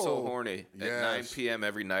play Me So Whoa. Horny at 9 Yes. p.m.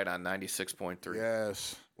 every night on 96.3.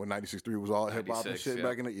 yes, when 96.3 was all hip hop and 96, shit yeah.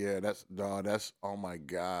 back in the that's oh my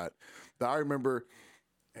God. I remember.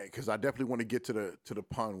 Because I definitely want to get to the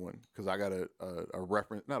pun one, because I got a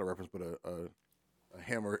reference, not a reference, but a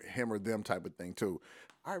him or them type of thing too.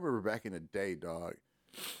 I remember back in the day, dog.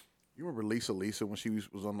 You remember Lisa when she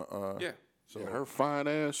was on the Yeah. So Her fine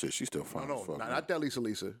ass shit, she's still fine. no, as fuck, man. not that Lisa.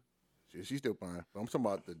 She's still fine. But I'm talking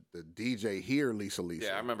about the DJ here, Lisa.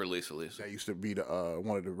 Yeah, I remember Lisa. That used to be the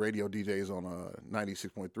one of the radio DJs on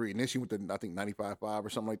 96.3, and then she went to I think 95.5 or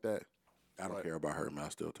something like that. I don't care about her, man. I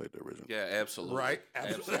still take the original. Yeah, absolutely. Right?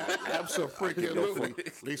 Absolutely.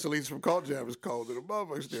 Lisa from Call Jam is cold to the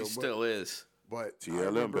motherfucker still. She still is. But TLM, I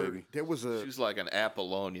remember baby. there was a She's like an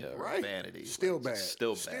Apollonia or right Vanity. Still Like, bad.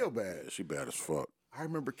 Still bad. Still bad. Yeah, she bad as fuck. I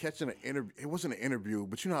remember catching an interview. It wasn't an interview,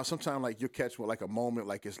 but you know how sometimes like you'll catch like a moment,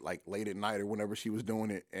 like it's like late at night or whenever she was doing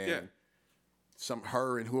it, and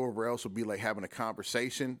her and whoever else would be like having a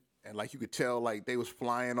conversation, and like you could tell like they was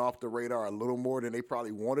flying off the radar a little more than they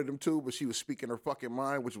probably wanted them to, but she was speaking her fucking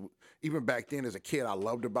mind, which even back then as a kid I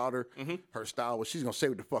loved about her. Her style was she's gonna say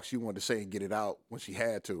what the fuck she wanted to say and get it out when she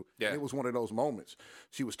had to. Yeah. And it was one of those moments.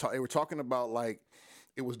 They were talking about like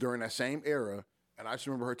it was during that same era. And I just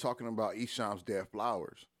remember her talking about Esham's Dead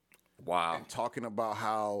Flowers. Wow. And talking about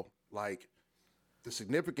how, like, the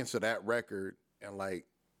significance of that record and, like,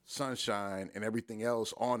 Sunshine and everything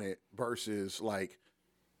else on it versus, like,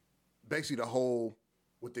 basically the whole,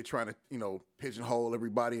 what they're trying to, pigeonhole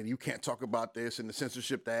everybody and you can't talk about this and the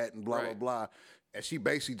censorship that and blah, Right. blah, blah. And she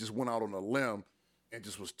basically just went out on a limb and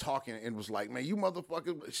just was talking and was like, man, you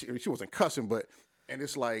motherfucker. She wasn't cussing, but, and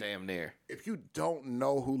it's like, Damn near. if you don't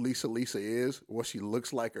know who Lisa is, what she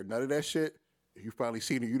looks like, or none of that shit, if you finally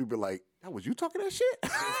seen her, you'd be like, "That was you talking that shit?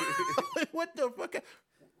 Like, what the fuck?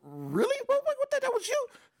 Really? What that was you?"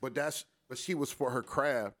 But she was for her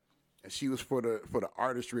craft, and she was for the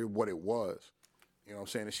artistry of what it was. You know what I'm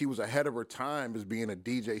saying? And she was ahead of her time as being a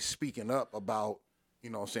DJ speaking up about,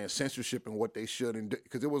 censorship and what they should, and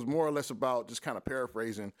because it was more or less about, just kind of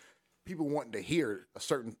paraphrasing, people wanting to hear a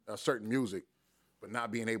certain music, but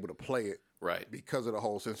not being able to play it Right. because of the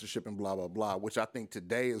whole censorship and blah, blah, blah, which I think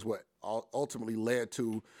today is what ultimately led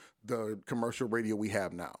to the commercial radio we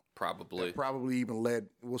have now. Probably. That probably even led,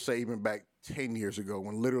 we'll say even back 10 years ago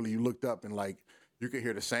when literally you looked up and like you could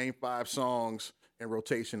hear the same 5 songs in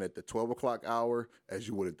rotation at the 12 o'clock hour as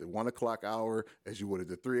you would at the 1 o'clock hour, as you would at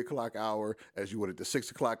the 3 o'clock hour, as you would at the 6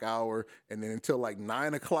 o'clock hour, and then until like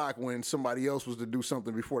 9 o'clock when somebody else was to do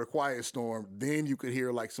something before the quiet storm, then you could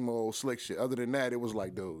hear like some old slick shit. Other than that, it was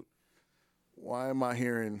like, dude, why am I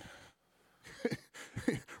hearing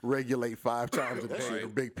Regulate 5 times a day or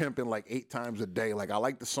Big Pimpin' like 8 times a day? Like, I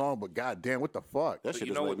like the song, but goddamn, what the fuck? That shit you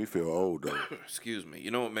just know made me feel old, though. Excuse me.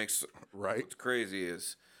 You know what makes Right. what's crazy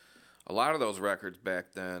is a lot of those records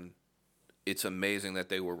back then. It's amazing that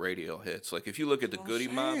they were radio hits. Like if you look at the Goody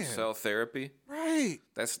Mob, saying. Cell Therapy, Right.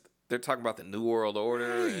 they're talking about the New World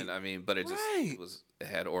Order, Right. and I mean, but it just Right. it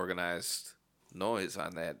had organized noise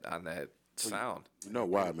on that sound. You know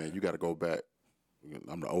why, man? You got to go back.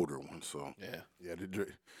 I'm the older one, so. Yeah.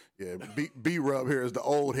 B-Rub here is the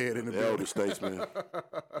old head in the The elder building. statesman.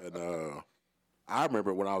 And I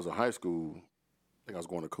remember when I was in high school, I think I was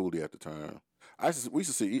going to Cooley at the time. I see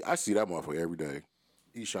that motherfucker every day.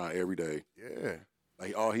 Eshawn every day. Yeah.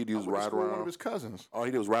 Like all he did was I went to ride school with one of around. his cousins. All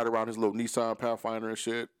he did was ride around his little Nissan Pathfinder and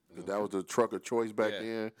shit. 'Cause that was the truck of choice back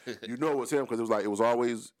then. You know it was him because it was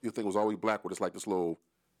always black with just like this little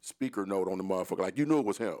speaker note on the motherfucker. Like you knew it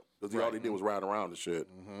was him because all he did was ride around and shit.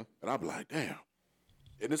 And I'd be like, damn.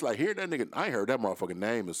 And it's like hearing that nigga. I ain't heard that motherfucking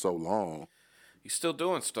name in so long. He's still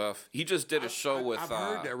doing stuff. He just did a show with. I've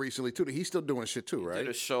heard that recently too. That he's still doing shit too, right? Did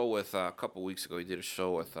a show with a couple weeks ago. He did a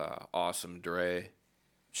show with Awesome Dre.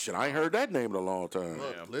 Shit, I ain't heard that name in a long time.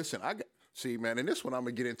 Look, listen, see, man, and this one I'm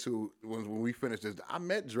gonna get into when we finish this. I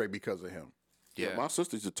met Dre because of him. Yeah, My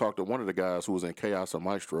sister used to talk to one of the guys who was in Chaos and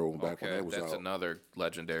Maestro back when okay, they was that's out. another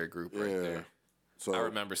legendary group right there. So I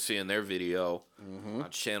remember seeing their video on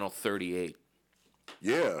Channel 38,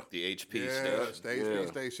 yeah. the HP Yeah, station.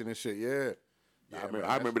 station and shit. Yeah.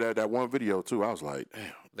 I remember that one video too. I was like,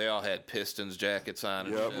 damn. They all had Pistons jackets on.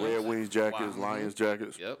 And Yep, shit. Red Wings jackets, Wow. Lions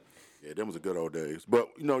jackets. Yep. Yeah, them was the good old days. But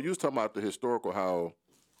you was talking about the historical how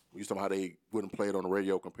when you talking how they wouldn't play it on the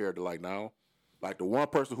radio compared to like now. Like the one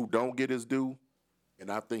person who don't get his due,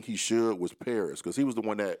 and I think he should, was Paris, because he was the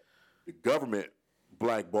one that the government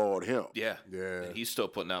blackballed him. Yeah. Yeah. And he's still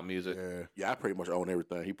putting out music. Yeah, I pretty much own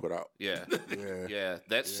everything he put out. Yeah. Yeah.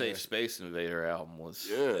 That Safe Space Invader album was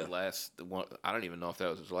the one. I don't even know if that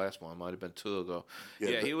was his last one. It might have been 2 ago.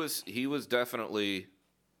 Yeah, he was definitely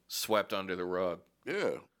swept under the rug.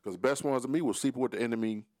 Yeah, because the best ones to me was Sleeping with the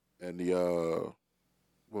Enemy and the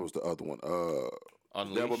what was the other one?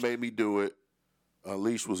 Unleashed. Never Made Me Do It.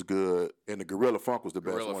 Unleashed was good, and the Gorilla Funk was the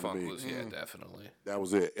best Gorilla one Funk to me. was definitely. That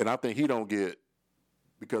was it, and I think he don't get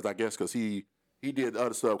because he did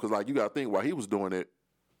other stuff because like you got to think while he was doing it,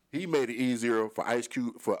 he made it easier for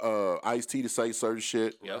Ice-T to say certain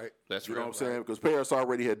shit. Yep, right? that's you real. know what I'm saying because Paris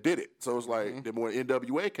already had did it, so it's like then when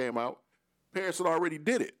NWA came out, Paris had already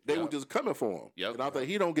did it. They were just coming for him. Yep. And I think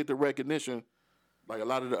he don't get the recognition like a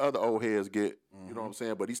lot of the other old heads get. You know what I'm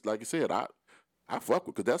saying? But he's like you said, I fuck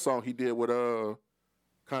with because that song he did with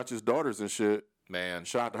Conscious Daughters and shit. Man,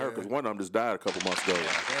 shout out to her because one of them just died a couple months ago.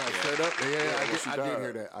 Straight up. I did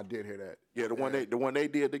hear that. I did hear that. Yeah, the one they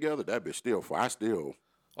did together, that bitch still.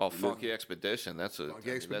 Oh, Funky Expedition. That's a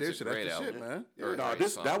Expedition. That's a great That's the album. shit, man. Or No, great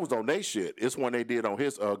song. that was on they shit. It's one they did on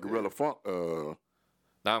his Gorilla Funk. Now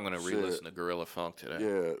I'm gonna re-listen to Gorilla Funk today.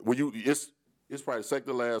 Yeah, when it's probably the second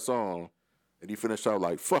to last song, and he finished out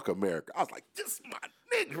like "Fuck America." I was like, "This my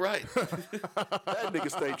nigga." Right. That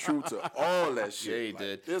nigga stayed true to all that shit. Yeah, he like,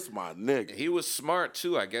 did. This my nigga. He was smart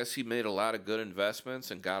too. I guess he made a lot of good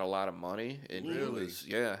investments and got a lot of money. And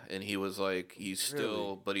he was like, he's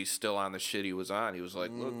still on the shit he was on. He was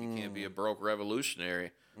like, look, you can't be a broke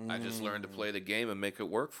revolutionary. I just learned to play the game and make it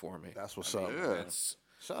work for me. That's what's up. Yeah. That's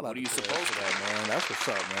Shout out what are you to supposed Paris to for that, man. That's what's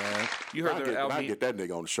up, man. You heard their album? I get that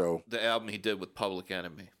nigga on the show. The album he did with Public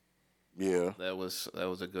Enemy. Yeah. That was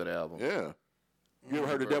a good album. Yeah. You ever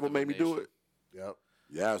heard The Devil Made Me Do It? Yep.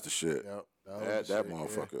 Yeah, that's the shit. Yep. That shit,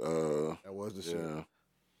 motherfucker. yeah. That was the shit.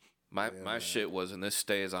 Yeah. My shit was, and this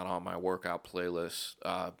stays on all my workout playlists,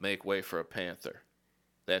 Make Way for a Panther.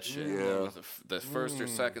 That shit. Yeah. That was the first or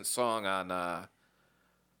second song on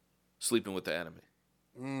Sleeping with the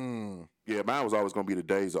Enemy. Yeah, mine was always gonna be The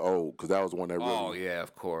Days of Old because that was the one that really. Oh, yeah,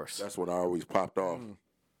 of course. That's when I always popped off.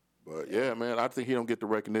 But yeah, man, I think he don't get the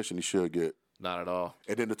recognition he should get. Not at all.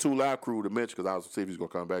 And then the Two Live Crew to mention because I was see if he's gonna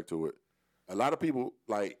come back to it. A lot of people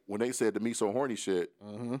like when they said the "Me So Horny" shit.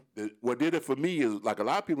 What did it for me is like a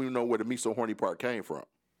lot of people don't know where the "Me So Horny" part came from.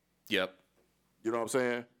 Yep. You know what I'm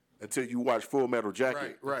saying? Until you watch Full Metal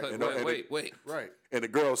Jacket. Right. And, Wait. Right. And the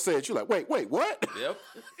girl said, "You're like, wait, what?" Yep.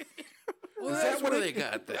 Is That's where they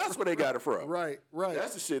got that. That's where they got it from. Right.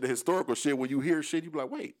 That's the shit, the historical shit. When you hear shit, you be like,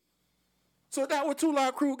 wait. So that what Two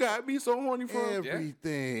Live Crew got Me So Horny from?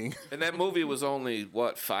 Everything. And that movie was only,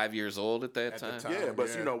 5 years old at that time? Yeah,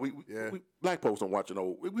 but you know, we black folks don't watch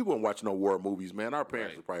we weren't watching no war movies, man. Our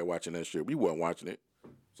parents were probably watching that shit. We wasn't watching it.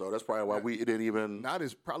 So that's probably why it didn't even.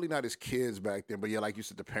 Probably not as kids back then, but yeah, like you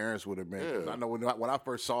said, the parents would have been. 'Cause I know when I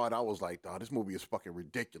first saw it, I was like, "Dog, this movie is fucking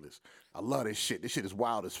ridiculous. I love this shit. This shit is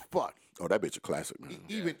wild as fuck." Oh, that bitch a classic,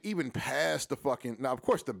 man. Even past the fucking. Now, of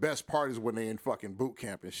course, the best part is when they in fucking boot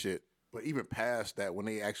camp and shit. But even past that, when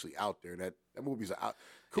they actually out there, that movie's out.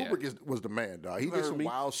 Kubrick was the man, dog. He did some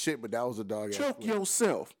wild shit, but that was a dog. Choke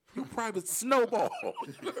yourself, you private snowball.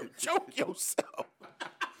 Choke yourself.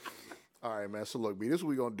 All right, man. So look, B, this is what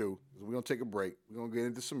we're gonna do. We're gonna take a break. We're gonna get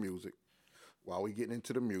into some music. While we getting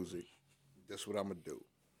into the music, this is what I'm gonna do.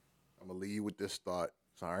 I'm gonna leave you with this thought.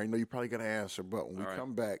 So I already know you probably got an answer, but when we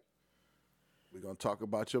come back, we're gonna talk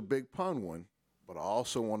about your big pun one. But I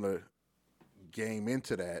also want to game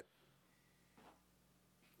into that.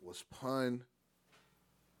 Was pun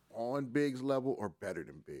on Big's level or better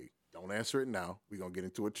than Big? Don't answer it now. We're gonna get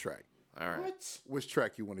into a track. All right. Which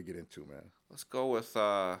track you want to get into, man? Let's go with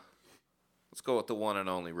the one and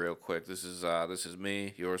only real quick. This is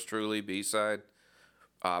me, yours truly, B-side.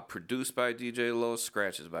 Produced by DJ Los,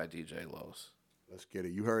 scratches by DJ Los. Let's get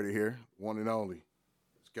it. You heard it here. One and only.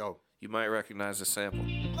 Let's go. You might recognize the sample.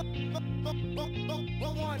 One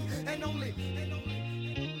and only.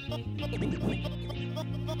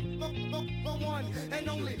 One and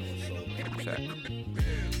only. Check.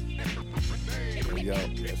 Here we go.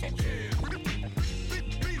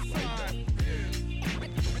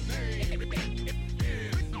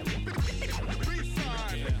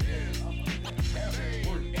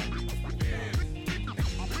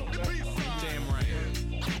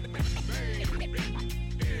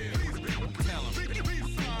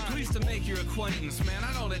 Acquaintance, man.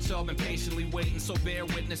 I know that yourself and patiently waiting, so bear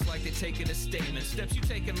witness like they take it as statement. Steps you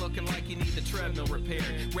taking looking like you need the treadmill repaired.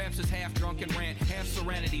 Raps is half drunken rant, half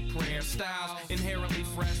serenity prayer. Styles inherently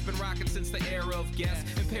fresh, been rocking since the era of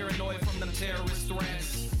guests, and paranoid from them terrorist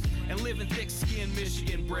threats. And living thick-skinned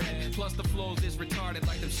Michigan bred. Plus the flows is retarded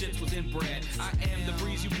like them shits was inbred. I am the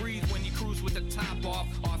breeze you breathe when you cruise with the top off.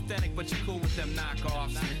 Authentic, but you cool with them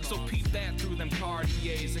knockoffs. So peep that through them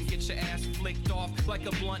Cartiers and get your ass flicked off like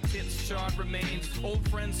a blunt tip's charred remains. Old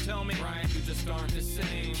friends tell me, Ryan, you just aren't the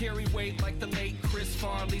same. Carry weight like the late Chris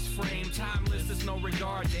Farley's frame. Timeless, there's no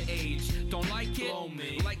regard to age. Don't like it? Blow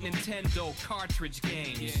me. Like Nintendo cartridge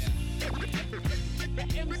games. Yeah.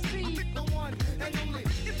 MC, the one and only.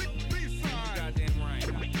 Goddamn right.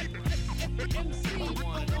 MC, the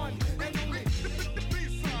one and only.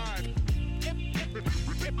 B-side.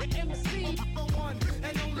 MC, the one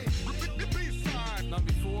and only. B-side.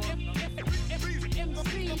 Number 4.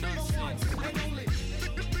 MC, the one and only.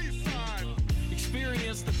 B-side.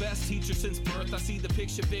 Experience the best teacher since birth. I see the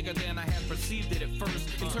picture bigger than I had perceived it at first.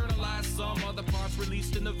 Internalize some other parts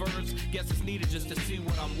released in the verse. Guess it's needed just to see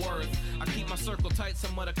what I'm worth. I keep my circle tight,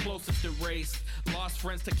 somewhat the closest erased. Lost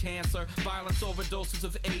friends to cancer, violence overdoses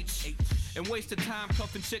of H. And wasted time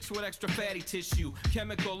cuffing chicks with extra fatty tissue.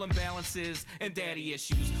 Chemical imbalances and daddy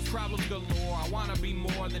issues. Problems galore, I wanna be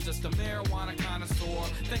more than just a marijuana connoisseur.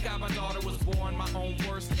 Thank God my daughter was born, my own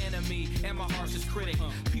worst enemy and my harshest critic.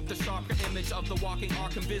 Peep the sharper image of the walking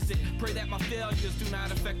ark and visit. Pray that my failures do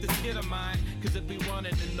not affect this kid of mine, cause it be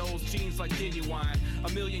running in those genes like genuine. A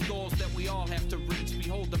million goals that we all have to reach.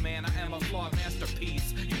 Behold the man, I am a flawed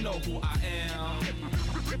masterpiece. You know who I am.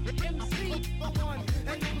 MC, the one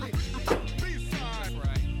and only. B-side.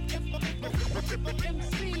 Right.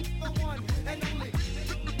 MC, the one and only.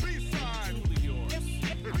 B-side. Truly yours.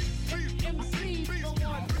 MC, the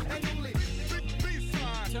one and only.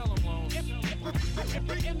 B-side. Tell them, Lowe's.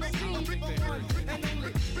 MC, the one and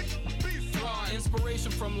only. Draw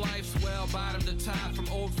inspiration from life's well, bottom to top. From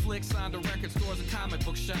old flicks on to record stores and comic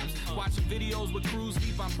book shops. Watching videos with crews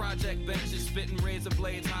deep on project benches. Spitting razor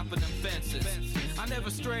blades, hopping them fences. I never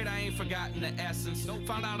strayed, I ain't forgotten the essence.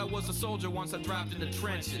 Found out I was a soldier once I dropped in the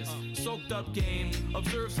trenches. Soaked up game,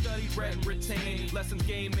 observed, studied, read, and retained. Lessons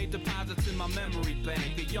gained, made deposits in my memory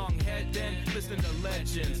bank. A young head then, listening to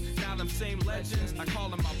legends. Now them same legends, I call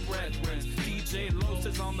them my brethren. DJ Los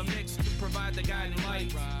is on the mix to provide the guiding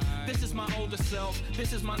light. This is my older self,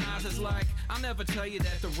 this is my Nas like. I'll never tell you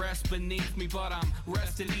that the rest beneath me, but I'm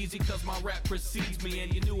resting easy cause my rap precedes me.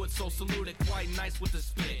 And you knew it, so salute it quite nice with the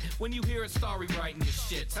spit. When you hear it, Starry writing your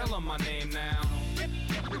shit, tell them my name now.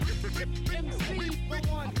 MC, the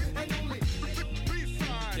one and only.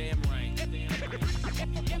 B-side. Damn right.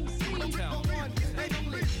 MC, the one and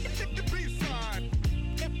only. B-side.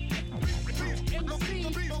 MC,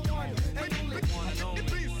 the one and only.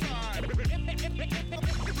 B-side.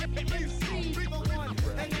 MC, the one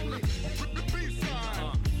and only.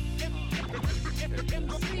 B-side.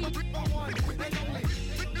 MC, the one and only.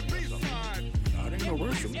 B-side. There ain't no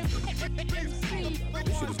rushing. This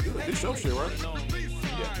shit is good. This your shit, right?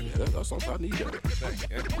 Yeah, that's something I need.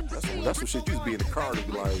 That's some shit you just be in the car to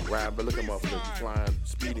be like, ride, but look at motherfucker flying,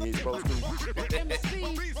 speeding he's supposed to.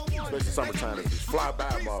 Especially summertime, if just fly by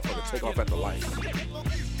a motherfucker, take off at the light.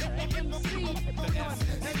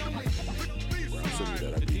 Well, I'm sending you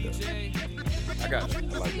that. I need that. I got you.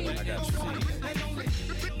 I like that. I got you.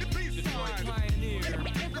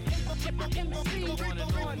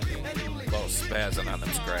 Low spazzing on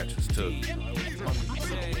them scratches too.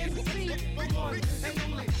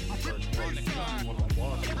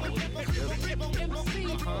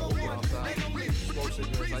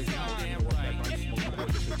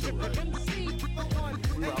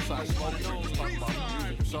 We were outside smoking, just talking about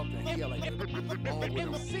music or something. He got like a phone with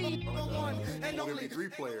him, an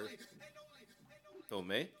MP3 player. Oh,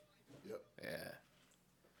 me? Yep.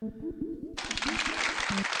 Yeah.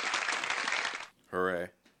 Hooray.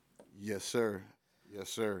 Yes, sir. Yes,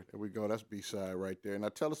 sir. There we go. That's B-side right there. Now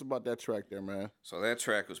tell us about that track there, man. So that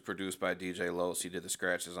track was produced by DJ Los. He did the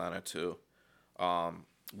scratches on it too.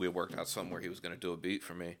 We had worked out somewhere he was going to do a beat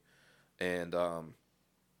for me. And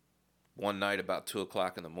one night about 2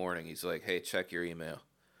 o'clock in the morning, he's like, hey, check your email.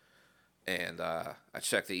 And I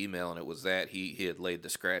checked the email, and it was that. He had laid the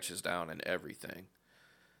scratches down and everything.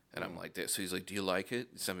 And I'm like, this. So he's like, do you like it?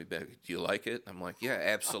 He sent me back, do you like it? I'm like, yeah,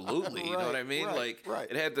 absolutely. You know what I mean?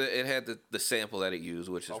 It had the sample that it used,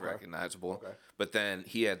 which is recognizable. Okay. But then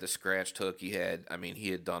he had the scratch hook. He had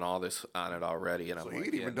done all this on it already. And so I'm like,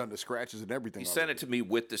 he'd even done the scratches and everything. He sent it to me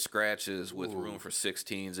with the scratches, with room for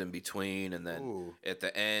 16s in between. And then at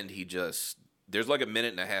the end, there's like a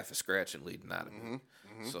minute and a half of scratching leading out of it.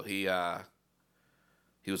 So he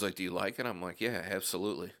He was like, "Do you like it?" I'm like, "Yeah,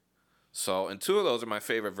 absolutely." So, and 2 of those are my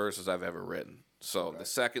favorite verses I've ever written. So the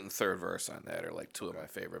second and third verse on that are like 2 of my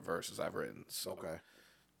favorite verses I've written. So. Okay.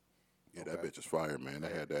 Yeah, that bitch is fire, man. I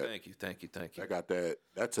had that. Thank you. I got that.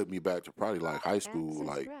 That took me back to probably like high school,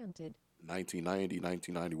 Access like granted. 1990,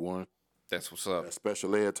 1991. That's what's up. That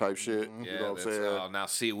special ed type shit. Yeah, You know what I'm that's saying? now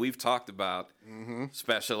see, we've talked about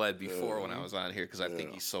special ed before when I was on here because I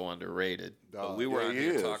think he's so underrated. But we were Yeah, on he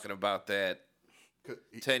here is. talking about that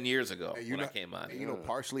 10 years ago when I came on. And you know,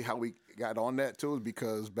 partially how we got on that too is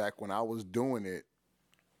because back when I was doing it,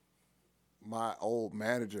 my old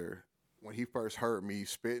manager, when he first heard me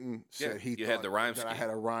spitting, said he you thought had the rhyme that I scheme. had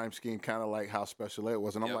a rhyme scheme kind of like how special ed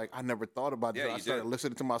was. And I'm Yep. like, I never thought about Yeah, this. I you started did.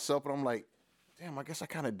 listening to myself and I'm like, damn, I guess I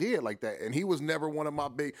kind of did like that. And he was never one of my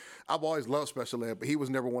I've always loved special ed, but he was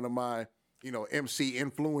never one of my, MC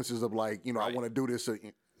influences of like, I Right. want to do this.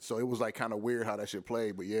 So it was like kind of weird how that shit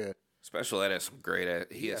played. But yeah. Special ed has some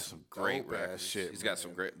great. He has some great dope-ass records. shit, He's got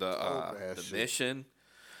some great. The Dope-ass shit. Mission.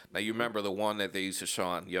 Now you remember the one that they used to show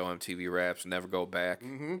on Yo MTV Raps, Never Go Back.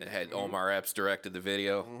 It had Omar Epps directed the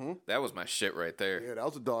video. That was my shit right there. Yeah, that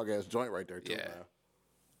was a dog ass joint right there too. Yeah. Man.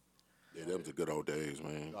 Yeah, them was the good old days,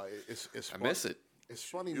 man. It's I fun- miss it. It's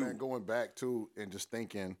funny, man, going back to and just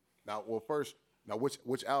thinking. First,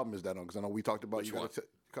 which album is that on? Because I know we talked about Which you got one?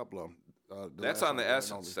 a couple of them. That's on the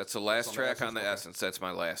Essence. That's the last track on the Essence. That's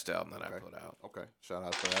my last album that I put out. Okay, shout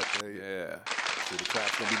out to that. Yeah. See, the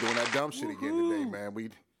crap's gonna be doing that dumb shit again today, man.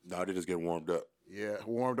 Nah, they just get warmed up.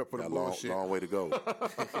 Warmed up for the Got a long, bullshit. long way to go.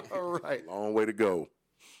 All right. Long way to go.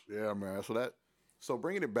 Yeah, man. So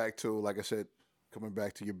bringing it back to, like I said, coming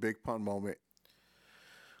back to your Big Pun moment.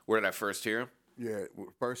 Where did I first hear him? Yeah,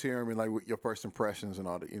 first hearing me, like with your first impressions and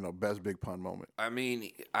all the, best Big Pun moment. I mean,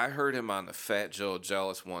 I heard him on the Fat Joe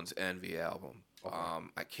Jealous One's Envy album.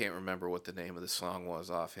 I can't remember what the name of the song was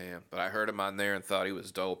offhand, but I heard him on there and thought he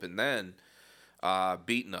was dope. And then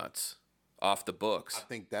Beat Nuts, Off the Books. I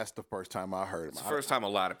think that's the first time I heard him. It's the first time a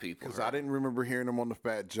lot of people Because heard I him. didn't remember hearing him on the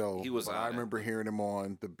Fat Joe. He was but on I it. remember hearing him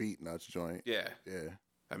on the Beat Nuts joint. Yeah. Yeah.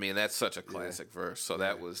 I mean, that's such a classic verse. So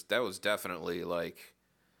that was definitely like,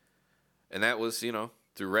 and that was,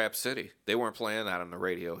 through Rap City. They weren't playing that on the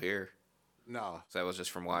radio here. No. So that was just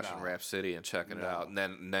from watching Rap City and checking it out. And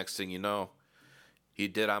then next thing you know, he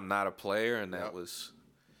did I'm Not a Player, and that was,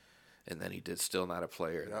 and then he did Still Not a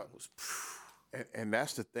Player. And that was, And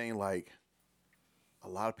that's the thing, like, a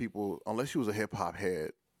lot of people, unless you was a hip hop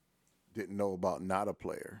head, didn't know about Not a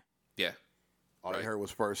Player. yeah. All they heard was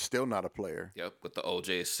first Still Not a Player. Yep, with the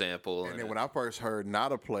OJ sample. And then when I first heard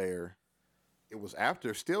Not a Player, it was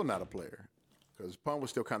after Still Not a Player. Because Pun was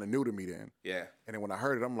still kind of new to me then. Yeah. And then when I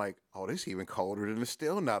heard it, I'm like, oh, this even colder than the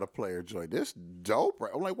Still Not a Player joint. This dope, right?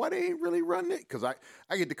 I'm like, why they ain't really running it? Because I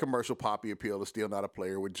get the commercial poppy appeal of Still Not a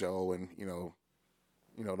Player with Joe and,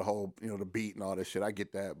 the whole, the beat and all this shit. I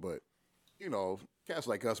get that. But, cats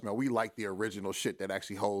like us, man, we like the original shit that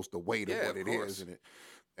actually holds the weight of what it is.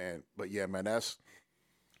 But yeah, man,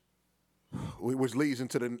 which leads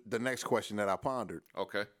into the next question that I pondered.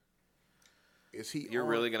 Okay. Is he? You're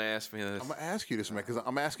really gonna ask me this? I'm gonna ask you this, man, because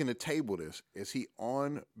I'm asking the table this. Is he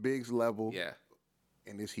on Big's level? Yeah.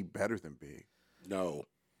 And is he better than Big? No.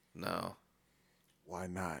 Why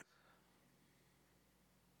not?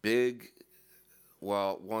 Big.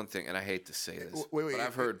 Well, one thing, and I hate to say this, Wait, but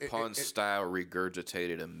I've heard Pun's style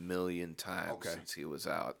regurgitated a million times since he was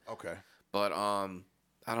out. Okay. But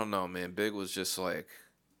I don't know, man. Big was just like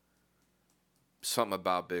something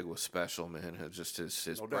about Big was special, man. It was just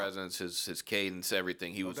his presence, his cadence,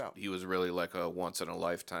 everything. He was really like a once in a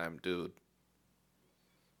lifetime dude.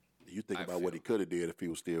 You think about what he could have did if he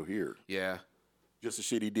was still here. Yeah. Just the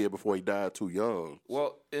shit he did before he died too young.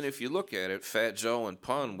 Well, and if you look at it, Fat Joe and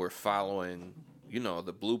Pun were following,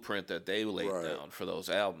 the blueprint that they laid down for those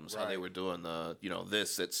albums. How they were doing the,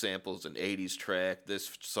 this that samples an 80s track, this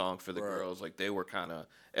song for the girls. Like they were kind of,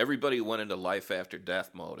 everybody went into life after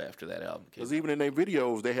death mode after that album came. Because even in their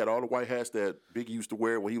videos, they had all the white hats that Biggie used to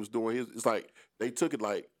wear when he was doing his. It's like they took it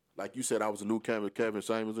like you said, I was a new Kevin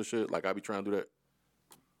Simons and shit. Like I be trying to do that.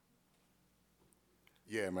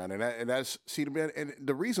 Yeah, man, and that's see the man, and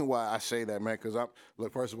the reason why I say that, man, because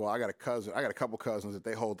first of all, I got a couple cousins that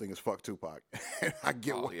their whole thing is fuck Tupac. And I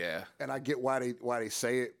get and I get why they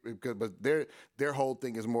say it but their whole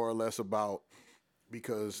thing is more or less about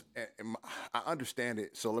because I understand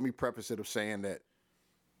it. So let me preface it of saying that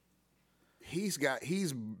he's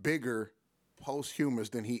bigger posthumous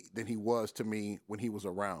than he was to me when he was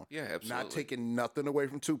around. Yeah, absolutely. Not taking nothing away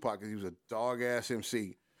from Tupac because he was a dog ass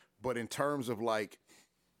MC, but in terms of like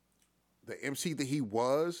the MC that he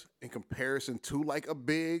was in comparison to like a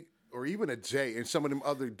Big, or even a Jay and some of them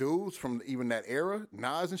other dudes from even that era,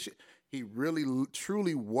 Nas and shit, he really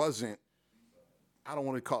truly wasn't. I don't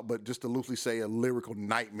want to call it, but just to loosely say a lyrical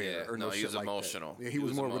nightmare or no he shit was like emotional. that. Yeah, he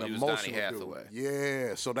was more of an he was emotional Donny dude. Hathaway.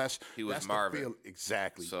 Yeah, so He was that's Marvin. the feel.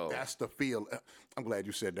 Exactly. So- that's the feel. I'm glad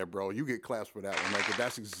you said that, bro. You get claps for that one, man, 'cause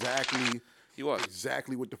that's exactly He was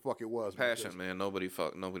exactly what the fuck it was. passion, man. Nobody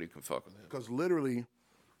can fuck with him. Because literally,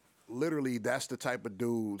 that's the type of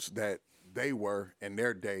dudes that they were in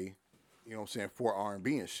their day. You know what I'm saying, for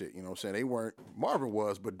R&B and shit. You know what I'm saying? They weren't. Marvin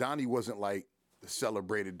was, but Donnie wasn't like the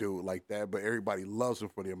celebrated dude like that, but everybody loves him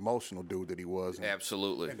for the emotional dude that he was. And,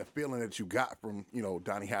 Absolutely. And the feeling that you got from,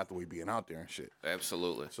 Donny Hathaway being out there and shit.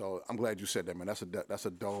 Absolutely. So I'm glad you said that, man. That's a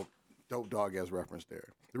dope dog ass reference there.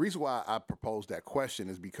 The reason why I proposed that question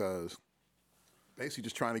is because basically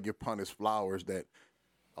just trying to give Pun his flowers that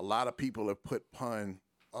a lot of people have put Pun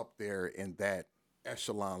up there in that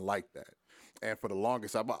echelon like that. And for the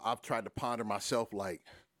longest, I've tried to ponder myself like,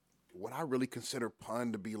 would I really consider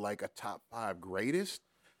Pun to be like a top 5 greatest?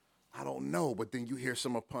 I don't know. But then you hear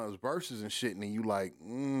some of Pun's verses and shit, and then you like,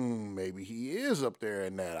 maybe he is up there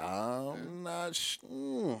in that. I'm not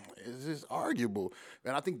sure. It's just arguable.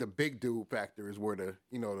 And I think the big dude factor is where the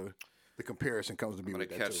comparison comes to be. I'm with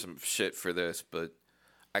gonna that catch too. some shit for this, but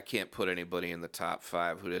I can't put anybody in the top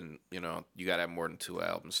 5 who didn't. You gotta have more than 2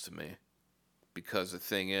 albums to me, because the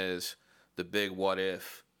thing is, the big what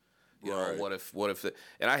if. You know, what if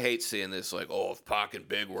and I hate seeing this like, if Pac and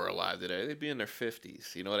Big were alive today, they'd be in their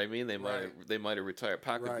 50s. You know what I mean? They might have retired.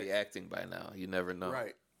 Pac would be acting by now. You never know.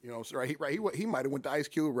 Right. He might have went the Ice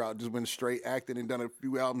Cube route, just been straight acting and done a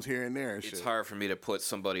few albums here and there and shit. It's hard for me to put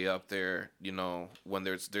somebody up there, when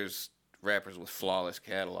there's rappers with flawless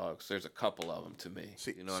catalogs. There's a couple of them to me.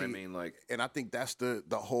 You know what I mean? Like, and I think that's the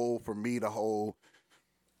whole, for me, the whole,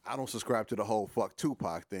 I don't subscribe to the whole fuck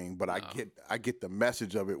Tupac thing, but I get the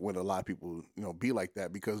message of it when a lot of people, be like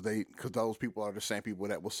that, because those people are the same people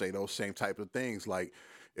that will say those same types of things. Like,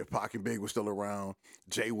 if Pac and Big was still around,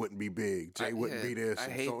 Jay wouldn't be big. Jay wouldn't be this. I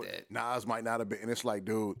and hate so that. Nas might not have been. And it's like,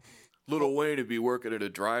 dude, Lil Wayne would be working at a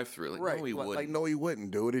drive-thru. Like, right. no, he wouldn't. Like, no, he wouldn't,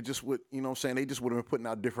 dude. It just would, you know what I'm saying? They just would have been putting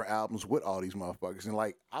out different albums with all these motherfuckers. And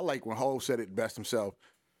like, I like when Hov said it best himself.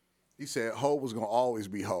 He said Hov was going to always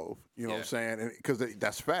be Hov. You know what I'm saying? And because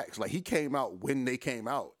that's facts. Like, he came out when they came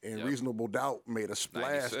out. And Reasonable Doubt made a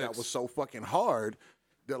splash 96. that was so fucking hard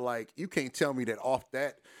that, like, you can't tell me that off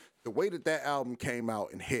that, the way that album came out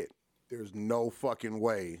and hit, there's no fucking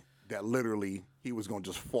way that literally he was going to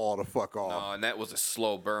just fall the fuck off. No, and that was a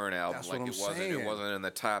slow burn album. That's like, what I'm saying. It wasn't in the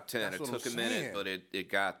top 10. That's It what took I'm a minute, saying. but it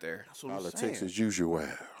got there. That's what I'm Politics saying. as usual.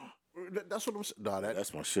 That's what I'm saying. Nah,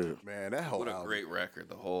 That's my shit. Man, that whole What a album. great record,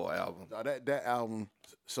 the whole album. Nah, that album,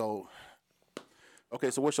 so Okay,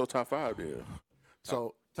 so what's your top 5 then?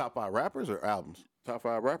 top 5 rappers or albums? Top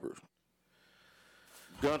 5 rappers.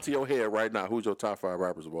 Gun to your head right now. Who's your top 5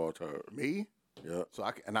 rappers of all time? Me? Yeah. So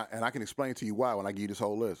I can explain to you why when I give you this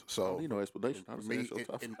whole list. I So don't need no explanation. I'm me, saying your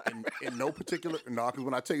top 5. in no particular, no, because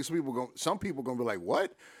when I tell you, some people gonna be like,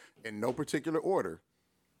 what? In no particular order.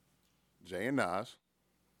 Jay and Nas,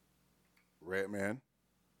 Redman,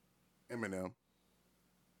 Eminem.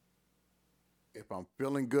 If I'm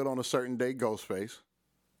feeling good on a certain day, Ghostface.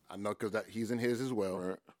 I know because he's in his as well.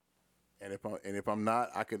 Right. And if I'm not,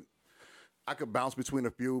 I could bounce between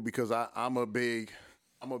a few because I'm a big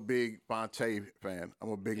Fonte fan. I'm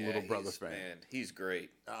a big Little Brother fan. Man, he's great.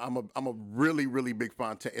 I'm a really, really big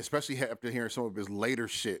Fonte, especially after hearing some of his later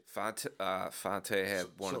shit. Fonte had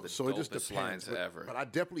one of the dopest lines ever. But I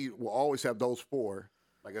definitely will always have those 4.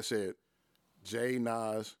 Like I said, Jay,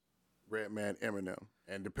 Nas, Redman, Eminem,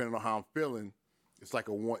 and depending on how I'm feeling, it's like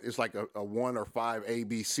a 1 or 5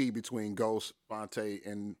 ABC between Ghost, Fonte,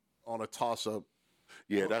 and on a toss up.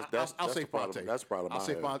 Yeah, I'll say problem. Fonte. That's probably I'll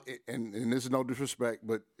say Fonte, and this is no disrespect,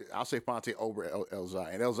 but I'll say Fonte over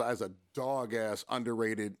Elzhi. And Elzhi is a dog ass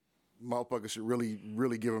underrated motherfucker. Should really,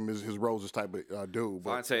 really give him his roses type of dude.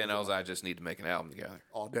 But Fonte and Elzhi just need to make an album together.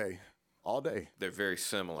 all day. They're very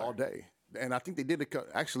similar. All day. And I think they did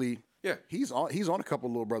actually. Yeah. He's on a couple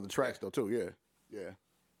of Little Brother tracks though too. Yeah.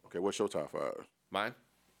 Okay, what's your top 5? Mine?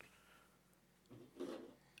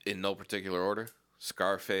 In no particular order.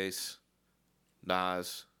 Scarface,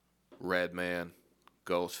 Nas, Redman,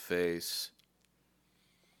 Ghostface.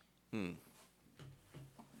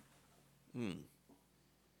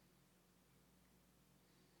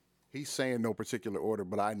 He's saying no particular order,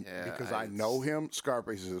 but because I know him,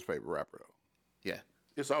 Scarface is his favorite rapper though. Yeah.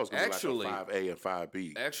 It's always going to Actually- be like a 5A and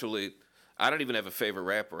 5B. Actually, I don't even have a favorite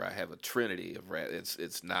rapper. I have a trinity of rap.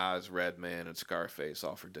 It's Nas, Redman, and Scarface,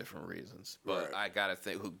 all for different reasons. But Right. I gotta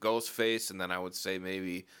think who Ghostface, and then I would say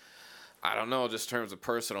maybe I don't know, just in terms of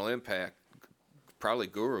personal impact, probably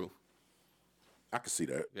Guru. I can see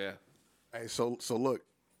that. Yeah. Hey, so look,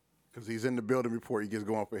 because he's in the building before he gets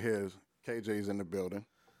going for his. KJ's in the building.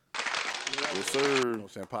 Yes, sir. You know what I'm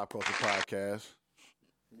saying? Pop Culture Podcast.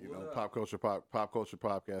 Pop Culture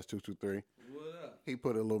Podcast 223. What up? He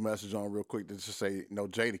put a little message on real quick to just say, no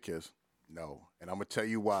Jadakiss. No. And I'm going to tell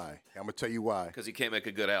you why. Because he can't make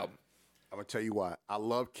a good album. I'm going to tell you why. I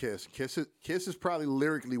love Kiss. Kiss is probably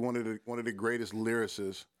lyrically one of the greatest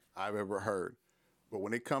lyricists I've ever heard. But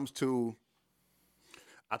when it comes to,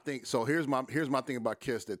 I think, so here's my thing about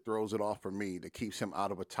Kiss that throws it off for me, that keeps him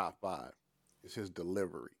out of a top 5. It's his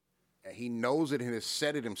delivery. And he knows it and has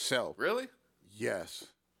said it himself. Really? Yes.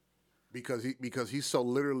 Because he's so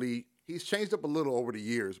literally, he's changed up a little over the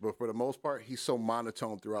years, but for the most part, he's so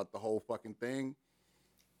monotone throughout the whole fucking thing.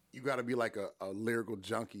 You got to be like a lyrical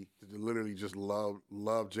junkie to literally just love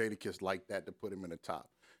Jadakiss like that to put him in the top.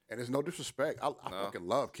 And there's no disrespect. I fucking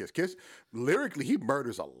love Kiss. Kiss, lyrically, he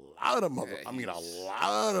murders a lot of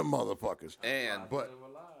motherfuckers.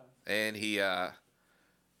 And he,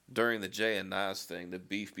 during the Jay and Nas thing, the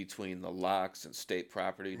beef between the Locks and State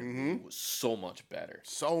Property was so much better.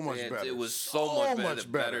 It was so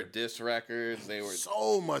much better. Diss records. They were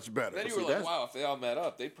so much better. Then you were like, wow, if they all met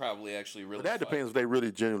up, they'd probably actually really. But that depends if they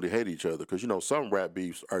really genuinely hate each other, because some rap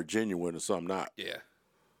beefs are genuine and some not. Yeah.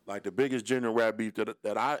 Like the biggest genuine rap beef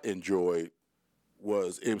that I enjoyed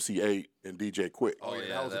was MC8 and DJ Quick. Oh yeah,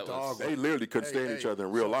 that was a dog. They literally couldn't stand each other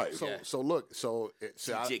in real life. So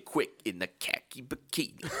DJ Quick in the khaki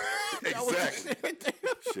bikini. Exactly.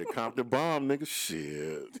 Shit, Compton Bomb, nigga.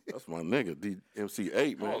 Shit, that's my nigga.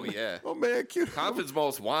 MC8, man. Oh yeah. Oh man, Compton's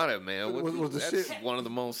Most Wanted, man. Was the that's shit one of the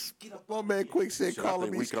most. My man Quick said, "Calling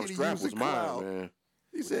me skinny using cloud." Man.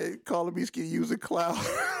 He said, "Calling me skinny using cloud."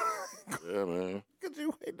 Yeah, man. Could you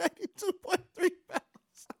weigh 92.3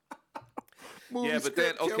 pounds? Yeah, but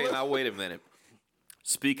then now wait a minute.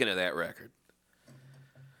 Speaking of that record,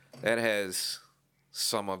 that has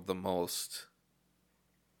some of the most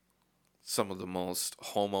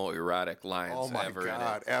homoerotic lines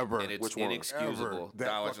ever in it. And it's inexcusable.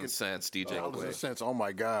 Dollars and Cents, DJ Dollars Quick. and Cents. Oh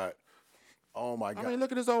my God. Oh my God. I mean,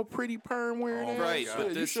 look at this old pretty perm wearing ass. Right, Shit,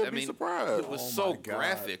 but you should be surprised. It was so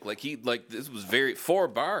graphic. Like this was 4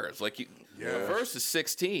 bars. Like the verse is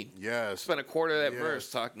 16. Yes. Spent a quarter of that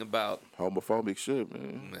verse talking about homophobic shit,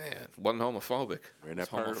 man. Man, wasn't homophobic. It's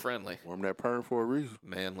homo-friendly. Warm that perm for a reason.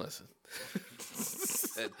 Man, listen.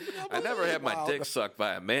 I never had my dick sucked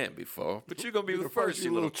by a man before, but you're gonna be the first,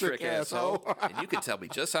 you little trick asshole. And you can tell me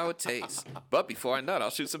just how it tastes. But before I nut, I'll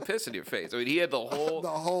shoot some piss in your face. I mean, he had the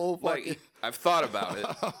whole like. I've thought about it.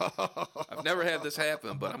 I've never had this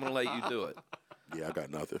happen, but I'm gonna let you do it. Yeah, I got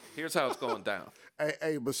nothing. Here's how it's going down.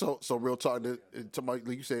 Hey, but so real talk. Like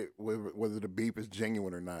you said, whether the beef is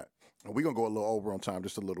genuine or not. And we're gonna go a little over on time,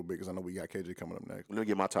 just a little bit, because I know we got KJ coming up next. Let me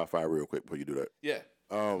get my top 5 real quick before you do that. Yeah.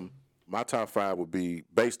 My top 5 would be,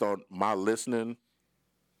 based on my listening,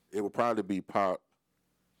 it would probably be Pop.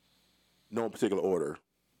 No particular order.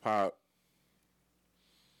 Pop.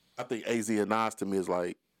 I think AZ and Nas to me is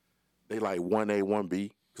like, they like 1A,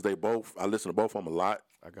 1B, because I listen to both of them a lot.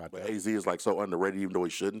 I got but that. AZ is like so underrated, even though he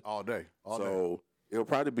shouldn't. All day. So it'll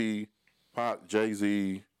probably be Pop,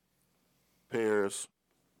 Jay-Z, Paris,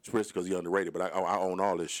 especially because he's underrated, but I own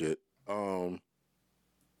all this shit.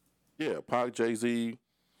 Yeah, Pac, Jay-Z,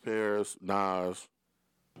 Paris, Nas,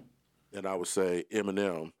 and I would say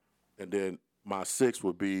Eminem, and then my 6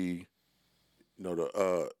 would be,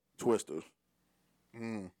 the Twista.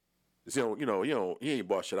 He ain't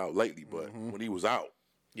bought shit out lately, but when he was out,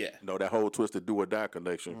 that whole Twista Do or Die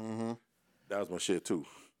connection, that was my shit too.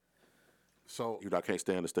 So I can't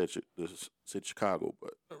stand the city of Chicago,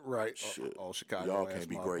 but right, shit, Chicago, y'all can't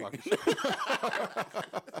be great.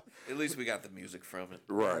 At least we got the music from it,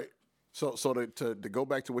 right? So to go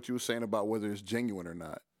back to what you were saying about whether it's genuine or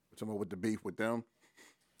not, talking about with the beef with them,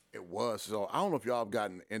 it was. So I don't know if y'all have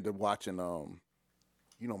gotten into watching,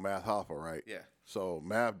 Math Hoffa, right? Yeah. So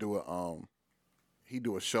Math he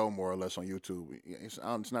do a show more or less on YouTube. It's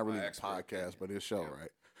not really a podcast, but it's a show,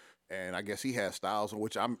 right? And I guess he has Styles,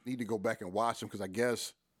 which I need to go back and watch them, because I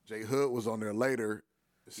guess J Hood was on there later,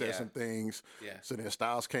 said some things. Yeah. So then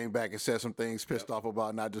Styles came back and said some things, pissed off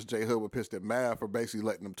about not just J Hood, but pissed at Math for basically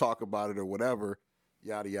letting them talk about it or whatever,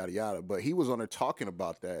 yada yada yada. But he was on there talking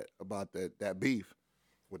about that beef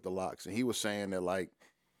with the Locks, and he was saying that like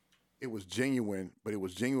it was genuine, but it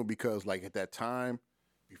was genuine because like at that time,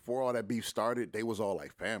 before all that beef started, they was all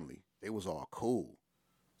like family. They was all cool.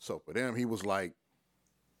 So for them, he was like,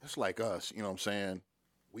 it's like us, you know what I'm saying?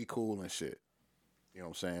 We cool and shit. You know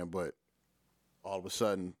what I'm saying? But all of a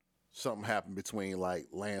sudden, something happened between like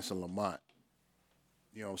Lance and Lamont.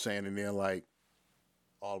 You know what I'm saying? And then like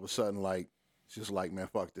all of a sudden, like it's just like, man,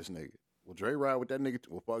 fuck this nigga. Well, Dre ride with that nigga.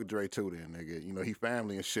 Well, fuck Dre too, then, nigga. You know, he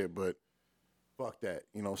family and shit, but fuck that.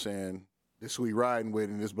 You know what I'm saying? This who he riding with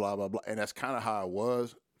and this blah, blah, blah. And that's kind of how it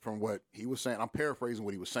was from what he was saying. I'm paraphrasing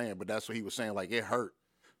what he was saying, but that's what he was saying. Like, it hurt.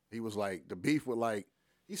 He was like, the beef with like,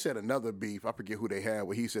 he said another beef. I forget who they had,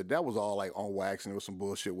 but he said that was all like on wax and it was some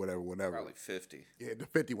bullshit, whatever. Probably 50. Yeah, the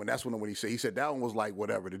 50 one. That's when he said that one was like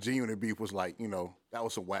whatever. The G-Unit beef was like, you know, that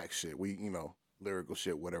was some wax shit. We, you know, lyrical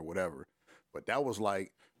shit, whatever. But that was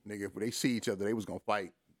like, nigga, if they see each other, they was gonna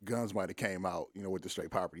fight. Guns might have came out, you know, with the straight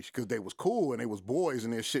property because they was cool and they was boys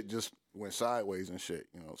and their shit just went sideways and shit,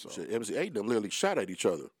 you know. So shit, MC8 them literally shot at each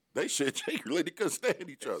other. They really couldn't stand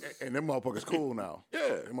each other. And them motherfuckers cool now.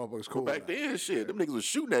 Yeah, them motherfuckers cool. Back then, shit, them niggas was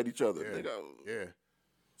shooting at each other. Yeah.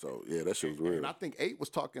 So yeah, that shit was real. And I think 8 was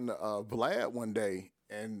talking to Vlad one day,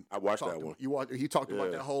 and I watched that one. He talked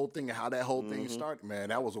about that whole thing and how that whole thing started. Man,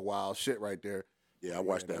 that was a wild shit right there. Yeah, I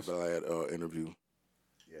watched that Vlad interview.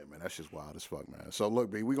 Yeah, man, that's just wild as fuck, man. So look,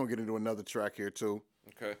 B, we're gonna get into another track here too.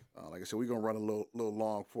 Okay. Like I said, we're gonna run a little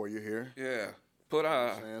long for you here. Yeah. Put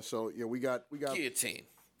so yeah, we got Guillotine.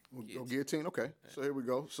 Guillotine. Okay. So here we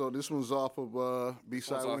go. So this one's off of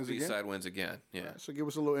B-Side Wins Again. B-Side Wins Again. Yeah. Right, so give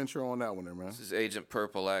us a little intro on that one there, man. This is Agent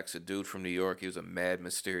Purple X, a dude from New York. He was a mad,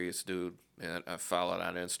 mysterious dude, and I followed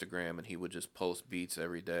on Instagram, and he would just post beats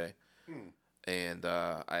every day. And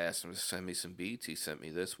I asked him to send me some beats. He sent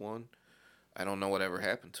me this one. I don't know whatever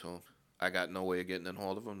happened to him. I got no way of getting in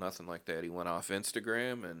hold of him, nothing like that. He went off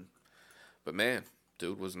Instagram, but man,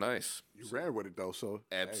 dude was nice. You ran with it though, so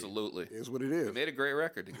absolutely, hey, it is what it is. We made a great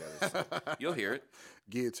record together. So you'll hear it.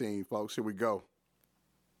 Guillotine, folks. Here we go.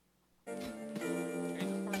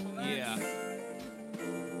 Yeah.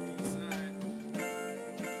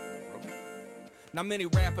 Now many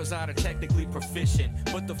rappers are technically proficient,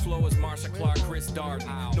 but the flow is Marsha Clark, Chris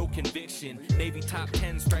Darden. No conviction. Navy top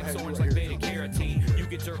 10 stripes orange like beta carotene. You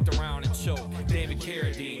get jerked around and choke. David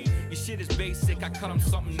Carradine. Your shit is basic. I cut them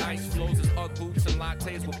something nice. Flows is Ugg boots and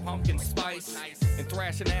lattes with pumpkin spice. And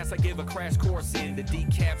thrashing ass I give a crash course in. The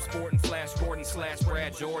decap sporting Flash Gordon /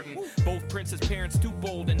 Brad Jordan. Both Prince's parents too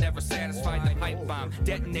bold and never satisfied. The pipe bomb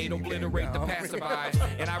detonate, obliterate the passerbys.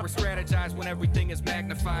 And I re-strategize when everything is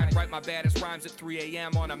magnified. Write my baddest rhymes at 3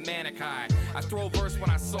 a.m. on a manic high. I throw verse when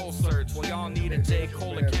I soul search. Well, y'all need a J.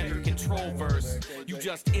 Cole and Kendrick control verse. You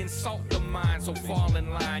just insult the mind, so fall in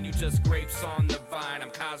line. You just grapes on the vine. I'm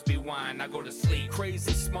Cosby wine, I go to sleep.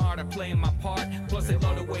 Crazy smart, I playing my part. Plus they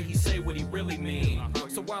love the way he say what he really mean.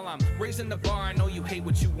 So while I'm raising the bar, I know you hate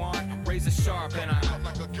what you want. Raise it sharp and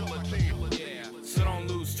yeah. So don't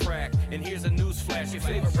lose track. And here's a news flash. Your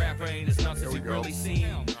favorite rapper ain't as nuts as he really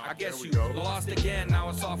seem. I guess you lost again. Now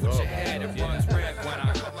it's off with your head. It runs red when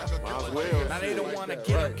I. Now they don't want to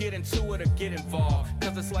get up, get into it, or get involved.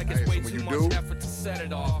 Cause it's like it's way too much effort to set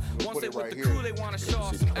it off. Once they with the crew, they want to show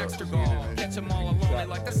off some extra golf. Catch them all alone. They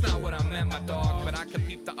like, that's not what I meant, my dog. But I can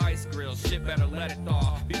peep the ice grill. Shit better let it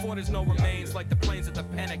thaw. Before there's no remains like the planes at the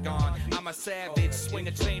Pentagon. I'm a savage. Swing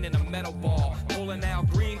a chain in a metal ball. Pulling out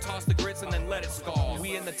green, toss the grits, and then let it scald.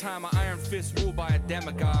 We in the time of Iron Fist ruled by a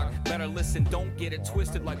demagogue. Better listen, don't get it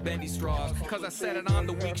twisted like bendy straws. Cause I set it on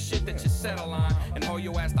the weak shit that you settle on. And hoe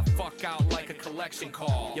your ass the fuck out like a collection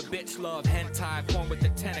call. Your bitch love hentai porn with the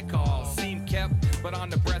tentacles. Seem kept, but on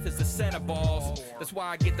the breath is the center balls. That's why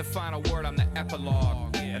I get the final word on the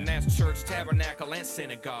epilogue. And that's church, tabernacle, and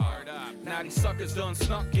synagogue. Now these suckers done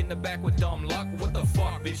snuck in the back with dumb luck. What the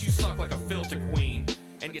fuck, bitch? You suck like a filter queen.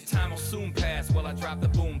 And your time will soon pass while I drop the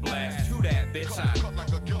boom blast. True that, bitch.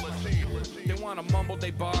 They wanna mumble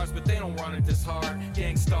they bars, but they don't run it this hard.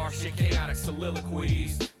 Gangstar shit, chaotic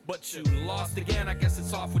soliloquies. But you lost again, I guess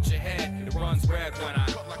it's off with your head. It runs red when I.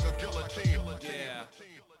 Yeah.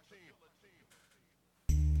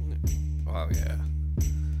 Oh yeah.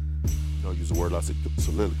 Don't use the word like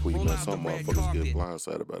soliloquy. You know, some motherfuckers get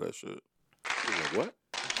blindsided by that shit. You're like, what?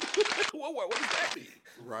 What does that mean?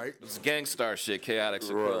 Right. It's gangstar shit, chaotic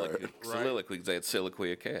soliloquy. They had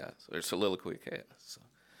soliloquy of chaos or soliloquy of chaos. So.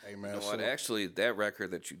 Hey man, you know what? Actually, that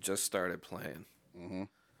record that you just started playing, you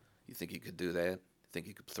think you could do that? You think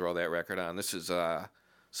you could throw that record on? This is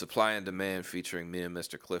Supply and Demand featuring me and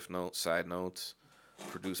Mr. Cliff Notes, Side Notes,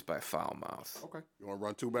 produced by Foul Mouth. Okay. You want to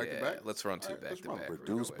run two back to back? Let's run two back to back.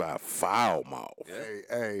 Produced by Foul Mouth.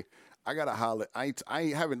 Yeah. Hey, I got to holler. I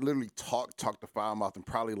haven't literally talked to Foul Mouth in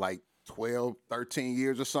probably like 12, 13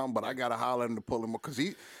 years or something, but I got to holler at him to pull him up because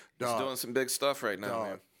he's doing some big stuff right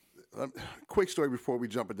now, man. Quick story before we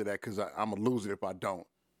jump into that because I'm going to lose it if I don't.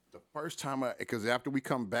 The first time because after we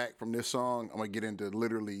come back from this song, I'm going to get into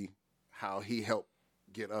literally how he helped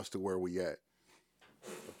get us to where we at.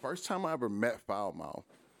 The first time I ever met Foul Mouth,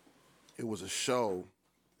 it was a show.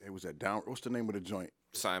 It was at what's the name of the joint?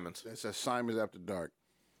 Simon's. It's at Simon's After Dark.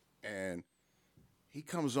 And he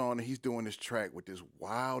comes on and he's doing this track with this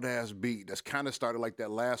wild ass beat that's kind of started like that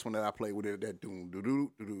last one that I played with it, that doom doo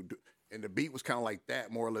doo doo doo. And the beat was kind of like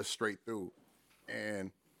that, more or less straight through.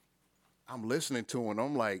 And I'm listening to him, and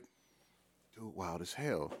I'm like, dude, wild as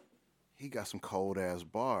hell. He got some cold ass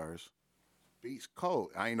bars. Beats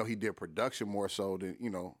cold. I didn't know he did production more so than,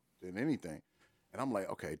 than anything. And I'm like,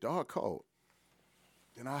 okay, dog cold.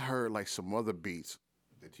 Then I heard like some other beats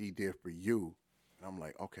that he did for you. And I'm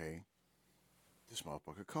like, okay, this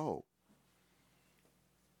motherfucker cold.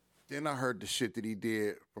 Then I heard the shit that he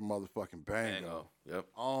did for motherfucking Bango. Yep.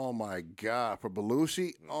 Oh my God. For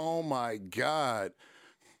Belushi? Oh my God.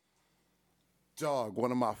 Dog,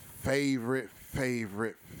 one of my favorite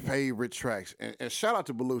tracks. And shout out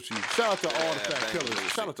to Belushi. Shout out to all the Fat Killers.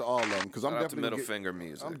 Belushi. Shout out to all of them. Because I'm Shout out to definitely Middle gonna Finger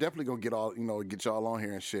Music. I'm definitely gonna get y'all on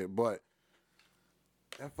here and shit. But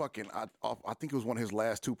that fucking I think it was one of his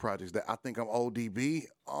last two projects. That I Think I'm ODB.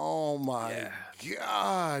 Oh my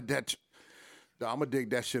God. I'm gonna dig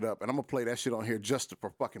that shit up and I'm gonna play that shit on here just for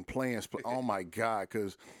fucking playing. Oh my God,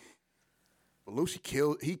 because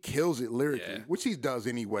Belushi kills it lyrically, which he does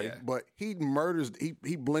anyway. But he murders.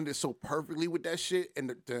 He blended so perfectly with that shit and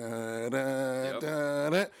the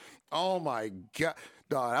da. Oh my God,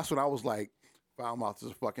 dog. That's when I was like, Foul Mouth is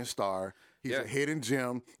a fucking star. He's a hidden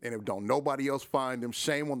gem, and if don't nobody else find him,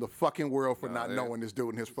 shame on the fucking world for not knowing this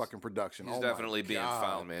dude in his fucking production. He's definitely being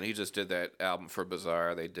found, man. He just did that album for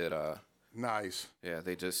Bizarre. They did nice. Yeah,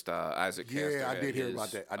 they just Isaac Castor. Yeah, I did hear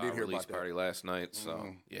about that. I did hear release about that. party last night.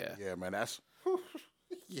 So yeah, man, that's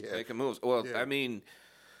making moves. Well, I mean,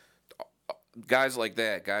 guys like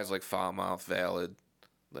that, guys like Foul Mouth, Valid,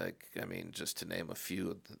 like I mean, just to name a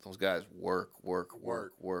few, those guys work.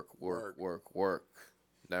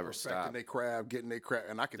 Never stop. They craft, getting their craft,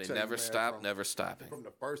 and I can tell you, never stop, never stopping. From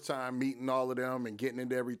the first time meeting all of them and getting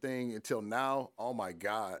into everything until now, oh my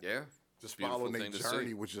God. Yeah. Just following their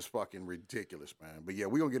journey was just fucking ridiculous, man. But yeah,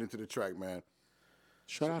 we're going to get into the track, man.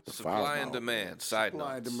 Shout out to Supply and Demand. Side notes.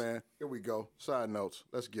 Supply and Demand. Here we go. Side notes.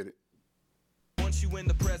 Let's get it. Once you in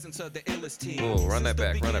the presence of the illest team. Oh, run that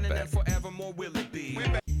back, run that back. Forevermore will it be.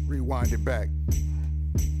 Rewind it back.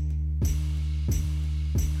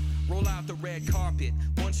 Roll out the red carpet.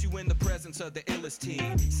 Once you in the presence of the illest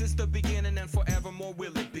team. Since the beginning and forevermore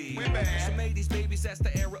will it be. Some 80s babies, that's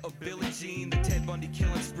the era of Billie Jean. The Ted Bundy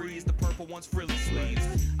killing sprees, the purple ones frilly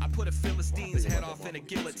sleeves. I put a Philistine's head off in a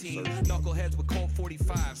guillotine. Knuckleheads with Colt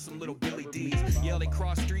 45, some little Billy D's. Yell they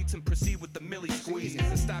cross streets and proceed with the Millie squeeze.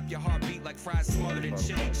 To stop your heartbeat like fries smothered in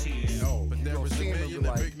chili cheese. But there is a million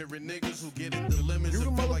of ignorant niggas who get in the limits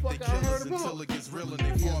and feel like they killers until it gets real and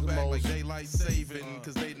they fall back like daylight saving.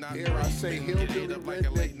 Cause they not Here I say hillbilly,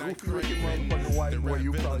 redneck, goofy looking motherfucking white boy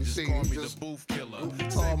you probably see. He just booth killer.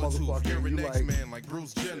 tall motherfucker. You like, man like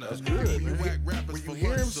Bruce Jenner. That's good, man. When you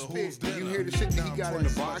hear him spit, when you hear the shit that he got in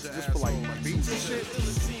the box just for like beats and shit,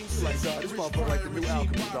 you like, dog, this motherfucker like the new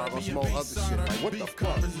Alchemist, dog, on some more other shit. Like, what the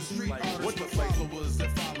fuck? Like, what the fuck?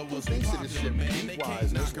 Who thinks of this shit,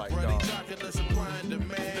 beat-wise? It's like, dog. The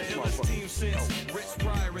illest team since Rich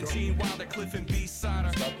Pryor and Gene Wilder, Cliff and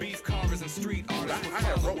B-Sider, beef carvers and street artists with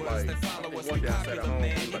followers that follow us. We popular,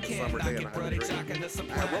 man. You can't knock it, brother. Jockin' the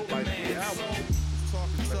supply and demand.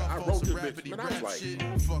 I wrote this bitch, man, I was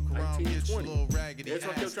like 19, 20. Every time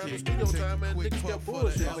I kept trying to studio time, man, niggas kept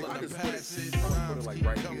bullshit. Like, I just put it like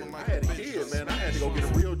right here. I had a kid, man. I had to go get a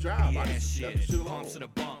real job. I just left the shit alone. Pumps to the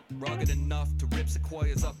bump, rugged enough to rip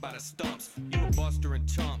sequoias up by the stumps. You a buster and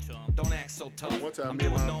chump, don't act so tough. One time, I'm me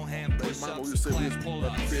and doing my no hand mama, push-ups, we used to sit class at the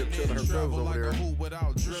pull-ups. crib telling her brothers over there.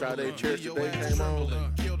 Sade Church today came on.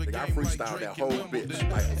 Like, I freestyled that whole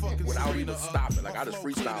bitch, like without even stopping. Like I just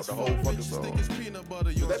freestyled the whole fucking song.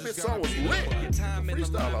 That bitch song was lit. Your time in the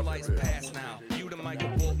Freestyle off limelight's of it. past now. You the Michael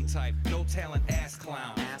Bolton type, no talent, ass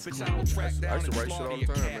clown. Bitch, I will track down I used and to write shit slaughter all the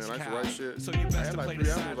your time, cash man. I used to cow. write shit. So you I best had to like play 3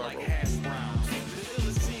 the side albums like off of hash browns. The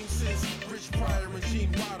illest team since Rich Pryor and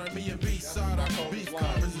Gene Wilder, me and B-Sider, beef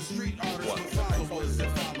carvers and street artists with followers that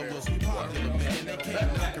follow us. We popular, man. They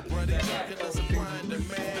can't knock it, brother. Jockin' us supply and demand.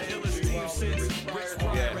 The illest team since Rich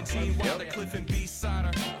Pryor and Gene Wilder, Cliff and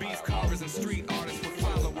B-Sider, beef carvers and street artists with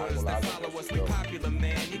followers that follow us. We popular,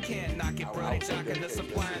 man. You can't knock it, brother. Jockin' us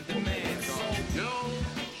supply and demand. No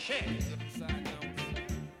shit.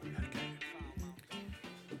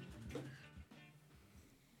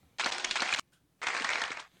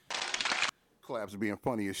 Collabs being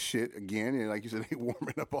funny as shit again, and like you said, they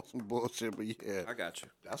warming up on some bullshit. But yeah, I got you.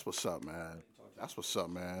 That's what's up, man. That's what's up,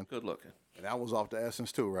 man. Good looking. And that was off the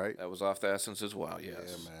Essence too, right? That was off the Essence as well.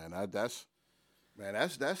 Yes. Yeah, man. That's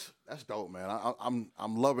dope, man.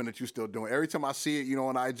 I'm loving that you still doing. Every time I see it,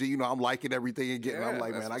 on IG, I'm liking everything you're getting. Yeah, I'm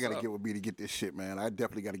like, that's man, I what's gotta up. get with B to get this shit, man. I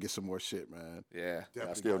definitely got to get some more shit, man. Yeah.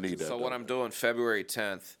 I still need that. So what I'm doing February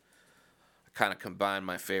 10th, I kind of combine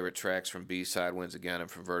my favorite tracks from B-Side Wins Again and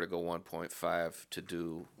from Vertigo 1.5 to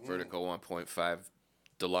do Vertigo 1.5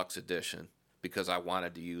 Deluxe Edition because I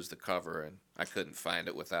wanted to use the cover and I couldn't find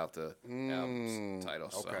it without the album's title.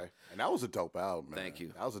 Okay. So. And that was a dope album, man. Thank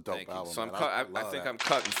you. That was a dope Thank you. album. So man. I think I'm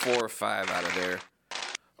cutting 4 or 5 out of there,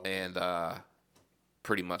 and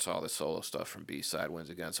pretty much all the solo stuff from B-Side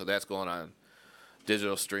Wins Again. So that's going on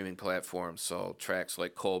digital streaming platforms. So tracks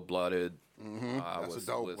like Cold Blooded, That's a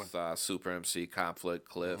dope with Super MC, Conflict,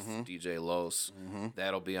 Cliff, DJ Los.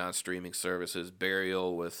 That'll be on streaming services.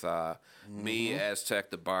 Burial with me, Aztec,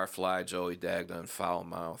 the Barfly, Joey Dagda, and Foul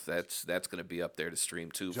Mouth. That's going to be up there to stream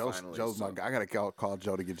too. Joe's finally. my guy. I gotta call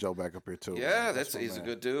Joe to get Joe back up here too. Yeah, man. he's a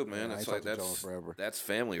good dude, man. I It's ain't like talked to Joe in forever. that's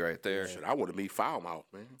family right there. Shit, I want to meet Foul Mouth,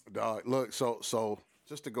 man. Dog, look, so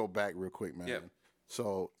just to go back real quick, man. Yep.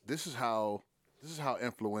 So this is how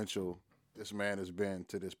influential this man has been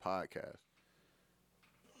to this podcast.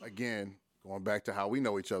 Again, going back to how we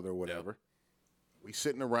know each other or whatever. We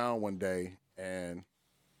sitting around one day and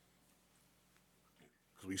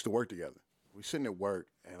because we used to work together. We sitting at work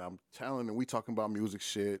and I'm telling him we talking about music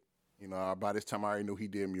shit. By this time I already knew he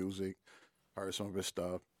did music, heard some of his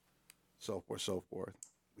stuff, so forth, so forth.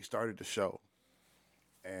 We started the show.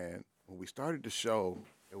 And when we started the show,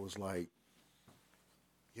 it was like,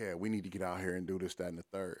 yeah, we need to get out here and do this, that, and the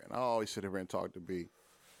third. And I always sit here and talk to B.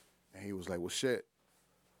 And he was like, well, shit.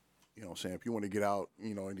 You know what I'm saying? If you want to get out,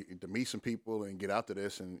 and to meet some people and get out to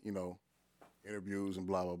this and, interviews and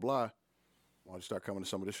blah, blah, blah, why don't you start coming to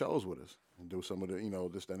some of the shows with us and do some of the,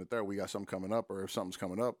 this, that, and the third. We got something coming up, or if something's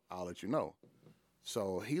coming up, I'll let you know.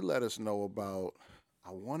 So he let us know about,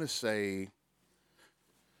 I want to say,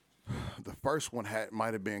 the first one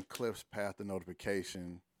might have been Cliff's Path to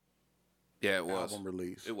Notification. Yeah, it was. Album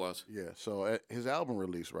release. It was. Yeah, so at his album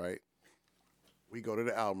release, right? We go to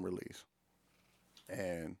the album release.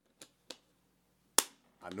 And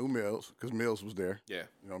I knew Mills, because Mills was there. Yeah.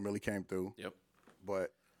 Millie came through. Yep.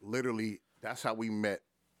 But literally, that's how we met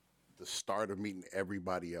the start of meeting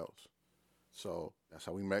everybody else. So that's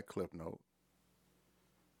how we met Cliff Note.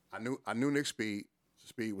 I knew Nick Speed.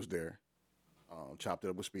 Speed was there. Chopped it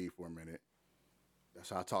up with Speed for a minute. That's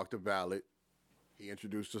how I talked to Valid. He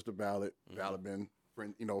introduced us to Valid. Valid been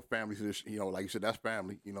friend, family to this, like you said, that's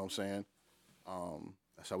family, you know what I'm saying?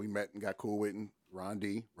 That's how we met and got cool with Ron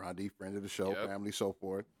D, friend of the show, family, so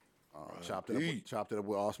forth. Chopped it up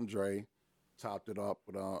with Awesome Dre. Chopped it up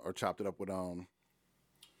with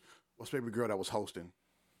what's baby girl that was hosting?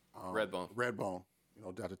 Redbone.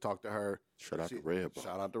 Got to talk to her. Shout out to Redbone.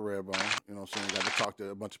 Shout out to Redbone. You know what I'm saying? Got to talk to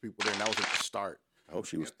a bunch of people there, and that was at the start. I hope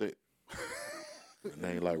she was thick. A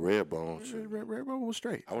name like Redbone. Redbone was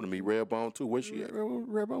straight. I want to meet Redbone too. Where's she at?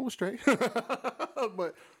 Redbone was straight.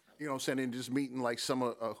 But, you know what I'm saying? And just meeting like some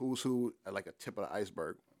of who's who at like a tip of the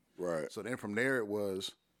iceberg. Right. So then from there it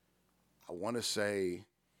was, I want to say,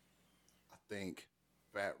 I think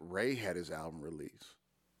Fat Ray had his album release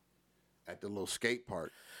at the little skate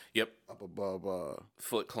park. Yep. Up above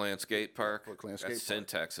Foot Clan Skate Park. Foot Clan Skate That's Park.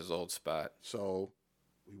 Syntax's old spot. So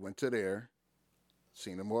we went to there,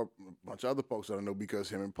 seen a bunch of other folks that I know because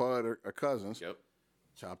him and Pud are cousins. Yep.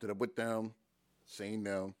 Chopped it up with them, seen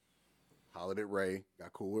them, hollered at Ray,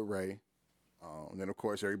 got cool with Ray. And then, of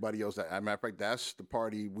course, everybody else. As a matter of fact, that's the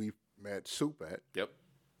party we met Soup at. Yep.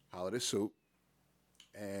 Hollered at Soup.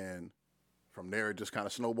 And from there, it just kind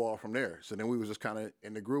of snowballed from there. So then we was just kind of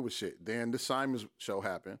in the groove of shit. Then the Simons show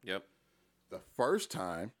happened. Yep. The first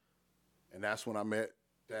time, and that's when I met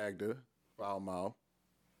Dagda, Foul Mouth.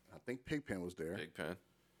 I think Pigpen was there. Pigpen.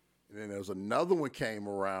 And then there was another one came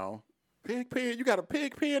around. Pigpen, you got a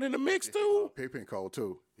Pigpen in the mix too? Pigpen cold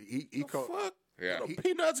too. He cold. Fuck? Yeah. Got a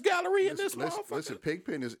Peanuts gallery in this motherfucker. Listen,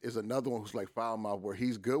 Pigpen is another one who's like Foul Mouth, where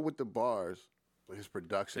he's good with the bars, but his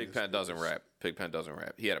production. Pigpen doesn't rap. Pigpen doesn't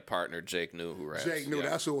rap. He had a partner, Jake New, who raps. Jake New, Yeah.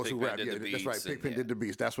 that's who was who Pigpen rapped. did Yeah, the that's right. beats and- Pigpen did the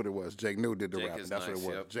beats. That's what it was. Jake New did the Jake rap. is That's what nice, it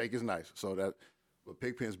was. yep. Jake is nice. So that, but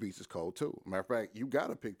Pigpen's beats is cold too. Matter of fact, you got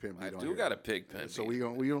a Pigpen beat I on do here. got a Pigpen So beat.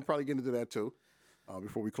 we gonna probably get into that too,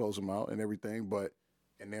 before we close them out and everything. But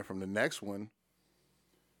and then from the next one,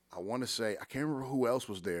 I want to say I can't remember who else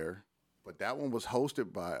was there, but that one was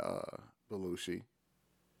hosted by Belushi,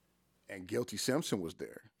 and Guilty Simpson was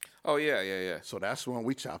there. Oh, yeah. So that's when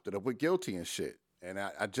we chopped it up with Guilty and shit. And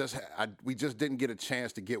we just didn't get a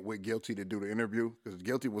chance to get with Guilty to do the interview because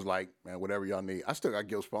Guilty was like, man, whatever y'all need. I still got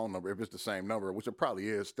Gil's phone number if it's the same number, which it probably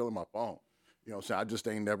is, still in my phone. You know what I'm saying? I just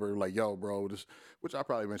ain't never like, yo, bro, which I'll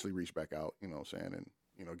probably eventually reach back out, you know what I'm saying, and,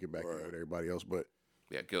 you know, get back in with everybody else. But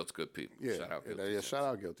yeah, Guilt's good people. Yeah, shout out Guilty. Yeah, shout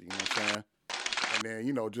out Guilty, you know what I'm saying? And then,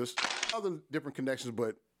 you know, just other different connections,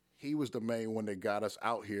 but he was the main one that got us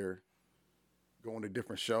out here going to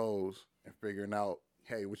different shows and figuring out,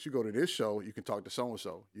 hey, when you go to this show, you can talk to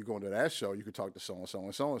so-and-so. You go to that show, you can talk to so-and-so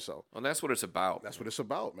and so-and-so. Well, that's what it's about. That's what it's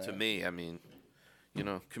about, man. To me, I mean, you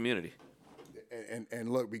know, community. And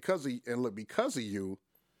look, because of you,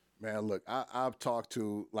 man, look, I've talked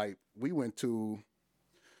to, like,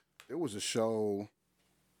 there was a show.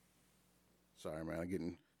 Sorry, man, I'm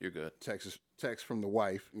getting You're good. Text from the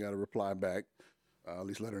wife. You got to reply back. At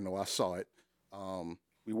least let her know I saw it.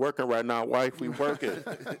 We working right now, wife. We working.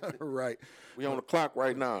 Right. We on the clock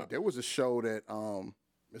right now. There was a show that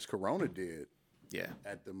Miss Corona did. Yeah.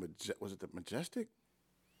 At was it the Majestic?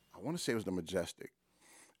 I want to say it was the Majestic.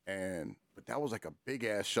 But that was like a big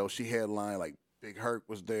ass show. She headlined, like Big Herc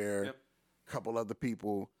was there. Yep. A couple other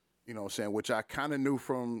people, you know what I'm saying, which I kind of knew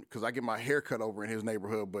from, because I get my hair cut over in his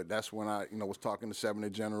neighborhood, but that's when I, you know, was talking to Seven the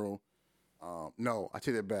General. No, I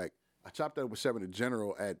take that back. I chopped that up with Seven the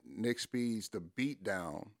General at Nick Speed's The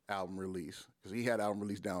Beatdown album release, because he had album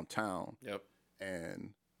release downtown. Yep. And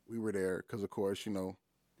we were there because, of course, you know,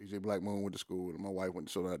 DJ Black Moon went to school and my wife went,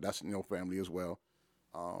 so that's, you know, family as well.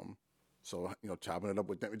 So, you know, chopping it up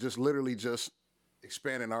with them, just literally just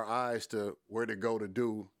expanding our eyes to where to go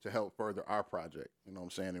to help further our project, you know what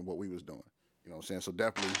I'm saying, and what we was doing, you know what I'm saying. So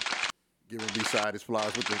definitely giving B-side his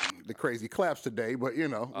flowers with the crazy claps today, but, you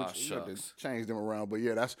know, we had to change them around. But,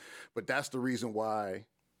 yeah, that's the reason why,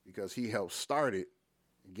 because he helped start it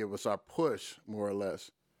and give us our push, more or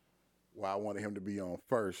less, why I wanted him to be on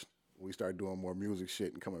first. We started doing more music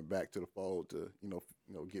shit and coming back to the fold to, you know,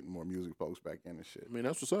 getting more music folks back in and shit. I mean,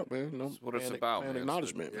 that's what's up, man. You know, that's what it's about, man.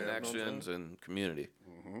 Acknowledgement, man. Connections and community.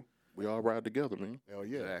 Mm-hmm. We all ride together, man. Hell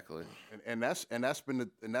yeah, exactly. And that's been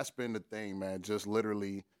the thing, man. Just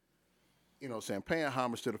literally, you know what I'm saying, paying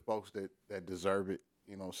homage to the folks that deserve it,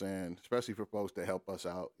 you know what I'm saying, especially for folks that help us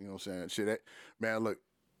out, you know what I'm saying. Shit, man, look,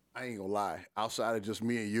 I ain't gonna lie. Outside of just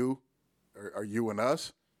me and you, or you and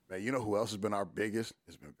us, man, you know who else has been our biggest?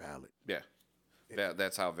 It's been Valid. Yeah.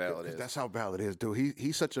 That's how Valid is. That's how Valid is, dude.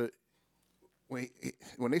 He's such a,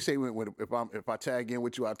 when they say if I tag in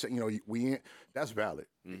with you, you know, we in, that's Valid.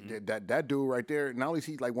 Mm-hmm. That dude right there, not only is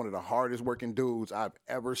he like one of the hardest working dudes I've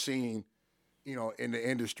ever seen, you know, in the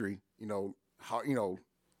industry, you know,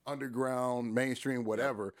 underground, mainstream,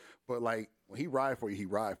 whatever, but like when he ride for you, he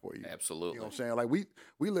ride for you. Absolutely. You know what I'm saying? Like we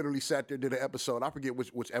literally sat there, did an episode. I forget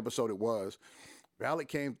which episode it was. Valid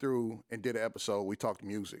came through and did an episode. We talked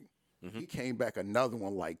music. Mm-hmm. He came back another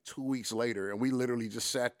one like 2 weeks later, and we literally just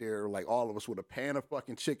sat there, like all of us, with a pan of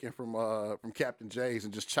fucking chicken from Captain J's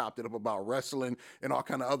and just chopped it up about wrestling and all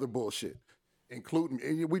kind of other bullshit,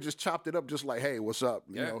 including, we just chopped it up just like, hey, what's up?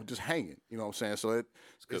 You know, just hanging. You know what I'm saying? So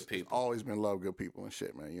it's good people. It's always been love good people and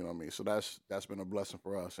shit, man. You know what I mean? So that's been a blessing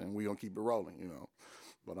for us, and we gonna keep it rolling, you know.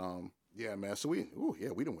 But yeah, man. So we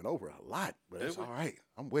done went over a lot, but it's all right.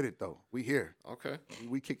 I'm with it though. We here. Okay.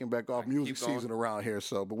 We kicking back off music season around here.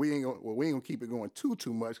 So, but we ain't gonna keep it going too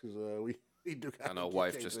much because we do. I know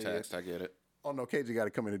wife just text. I get it. Oh no, KJ got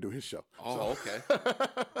to come in and do his show. Oh, so, okay.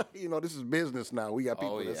 You know, this is business now. We got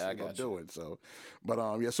people that's doing it. So, but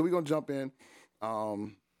yeah. So we gonna jump in.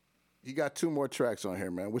 You got 2 more tracks on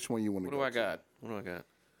here, man. Which one you want to go? What do I got?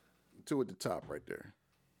 2 at the top right there.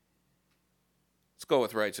 Let's go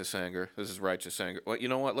with Righteous Anger. This is Righteous Anger. Well, you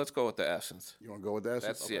know what? Let's go with the Essence. You want to go with the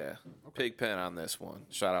Essence? That's, okay. Pigpen on this one.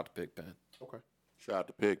 Shout out to Pigpen. Okay. Shout out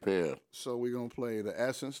to Pigpen. So we're going to play the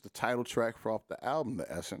Essence, the title track off the album, The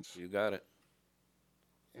Essence. You got it.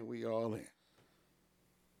 And we all in.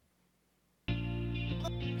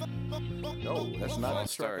 No, that's not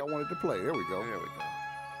the track I wanted to play. There we go. There we go.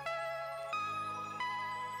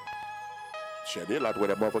 Shit, I did like the way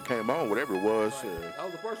that motherfucker came on, whatever it was. That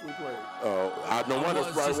was the first we played. I know one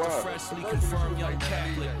that's probably just a freshly confirmed young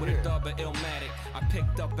Catholic with a dub of Illmatic. I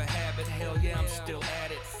picked up a habit, hell yeah, I'm still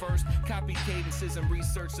at it. First, copy cadences and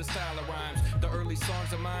research the style of rhymes. The early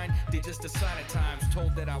songs of mine did just a sign at times.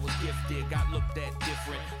 Told that I was gifted, got looked at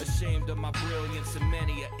different. Ashamed of my brilliance in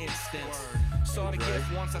many an instance. Saw the gift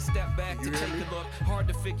once I stepped back to take a look. Hard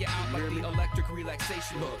to figure out like the electric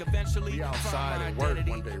relaxation look. Eventually, found my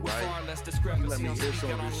identity with far less discrimination. let me I'm hear some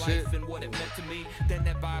speaking of on this life shit. and what it meant to me. Then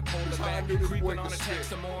that bipolar how I back knew this creeping boy on a could text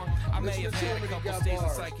spit. or more. I may have Listen had to a him, he couple got stays in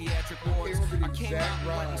bars. psychiatric I can't wards. remember I the came exact out and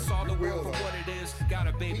went and rhyme. saw the You world will, for though. what it is. Got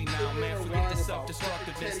a baby now, man. Forget the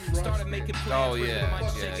self-destructiveness. Started making plans Oh, for yeah, my yeah,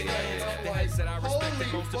 shaking yeah, hands. yeah. The heads that I respected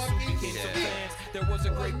Holy most of fucking soon became some shit. fans. There was a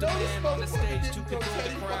great demand on the stage to control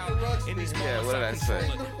the crowd. In these Yeah, moments, what did I say?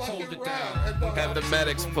 control it, hold it down. Have the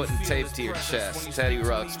medics putting tape to your chest. Teddy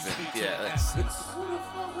Ruxpin. Yeah, that's.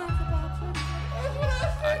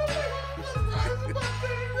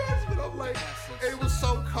 I'm like, it was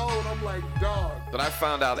so cold. I'm like, dog. But I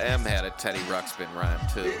found out M had a Teddy Ruxpin rhyme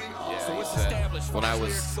too. Yeah, So he it's said established. when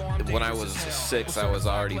I was 6, I was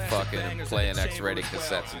already fucking playing X-rated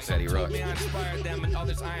cassettes of Teddy Told me Ruxpin. I inspired them and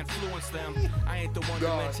others I influenced them. I ain't the one to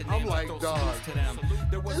Dog, mention I'm names, like, I throw dog, salutes to them.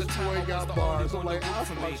 There was This a time boy I was got the bars. only I'm one like, to I root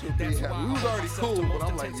for me. should be That's happy. why We was I already myself cool, to but most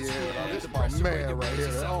I'm like, intense yeah, extent. this The my pressure man rated right raises here.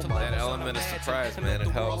 itself Oh to my That levels element of unimagined. surprise, And man, let it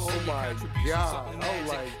the helps. world see Oh my contributions God. something Oh, magic.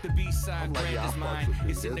 like- The B-side I'm like, brand yeah, I is fucks mine. with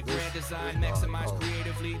It's this. in the This- grand design, this maximize dog.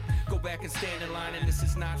 creatively. Go back and stand in line, and this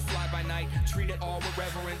is not fly by night. Treat it all with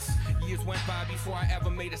reverence. Years went by before I ever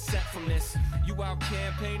made a cent from this. You out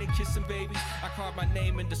campaigning, kissing babies. I carved my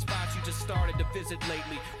name in the spots you just started to visit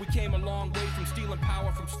lately. We came a long way from stealing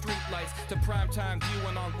power from streetlights to primetime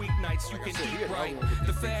viewing on weeknights. You can eat right.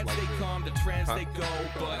 The fads they come, the trends they go,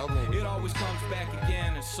 but it always comes back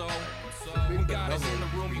again. And so, when God is in the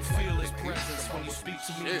room, you feel His presence. When you speak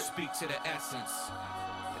to me, you speak to the essence.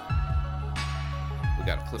 We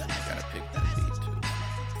got a clip. We gotta pick that beat too.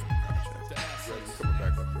 The essence. Coming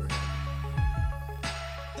back up there.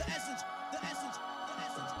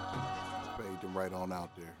 Fade them right on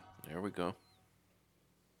out there. There we go.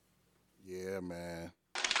 Yeah, man.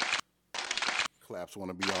 Claps want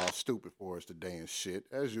to be all stupid for us today and shit,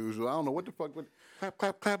 as usual. I don't know what the fuck. Clap,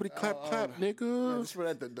 clap, clappity, clap, clap, nigga. Just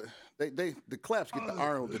for that, the claps get the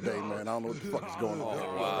Arnold today, man. I don't know what the fuck is going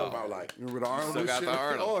on. About like, Remember the Arnold? Still got shit? the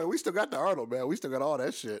Arnold. Oh, we still got the Arnold, man. We still got all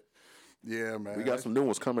that shit. Yeah, man. we got some new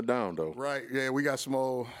ones coming down though. Right, yeah, we got some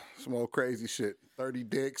old crazy shit. 30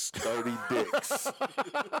 dicks. 30 dicks.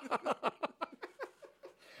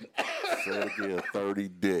 Say it again, 30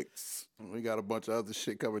 dicks. We got a bunch of other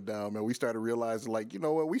shit coming down, man. We started realizing, like, you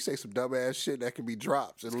know what? We say some dumbass shit that can be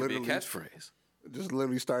drops. And Could be a literally, catchphrase. just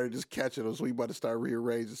literally started just catching us. We about to start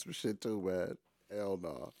rearranging some shit too, man. Hell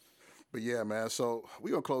no. But yeah, man. So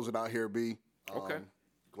we gonna close it out here, B. Okay.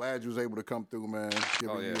 Glad you was able to come through, man.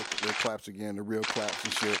 Giving Oh, yeah. you the claps again, the real claps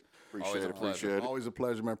and shit. Always a pleasure. Appreciate it. Always a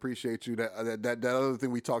pleasure, man. Appreciate you. That other thing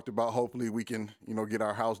we talked about. Hopefully, we can get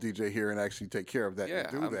our house DJ here and actually take care of that. Yeah,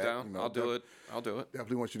 and do I'm that. down. I'll do it. I'll do it.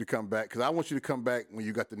 Definitely want you to come back because I want you to come back when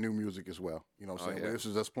you got the new music as well. You know what I'm saying? yeah. But this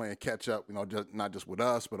is us playing catch up. Just not just with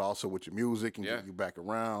us, but also with your music and Yeah. getting you back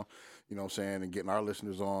around. You know what I'm saying? And getting our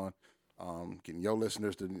listeners on. Getting your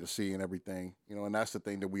listeners to see and everything, and that's the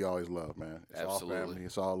thing that we always love, man. It's Absolutely. all family.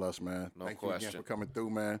 It's all us, man. No Thank you question. again for coming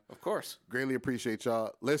through, man. Of course. Greatly appreciate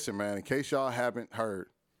y'all. Listen, man, in case y'all haven't heard,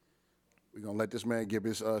 we're going to let this man give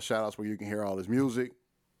his shout-outs where you can hear all his music,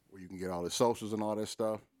 where you can get all his socials and all that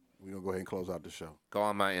stuff. We're going to go ahead and close out the show. Go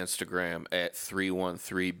on my Instagram at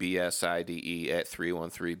 313BSIDE at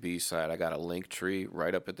 313BSide. I got a link tree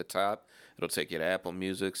right up at the top. It'll take you to Apple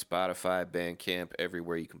Music, Spotify, Bandcamp,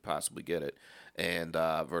 everywhere you can possibly get it. And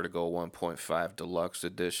Vertigo 1.5 Deluxe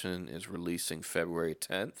Edition is releasing February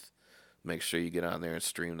 10th. Make sure you get on there and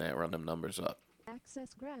stream that, run them numbers up.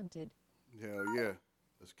 Access granted. Hell yeah.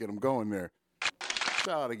 Let's get them going there.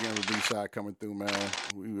 Shout out again to B-Side coming through, man.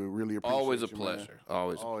 We really appreciate Always a you, pleasure. Man.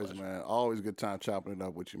 Always a pleasure. Man. Always a good time chopping it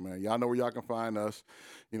up with you, man. Y'all know where y'all can find us.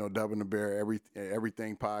 Dubbing the Bear,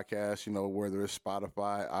 everything podcast, whether it's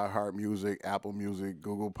Spotify, iHeartMusic, Apple Music,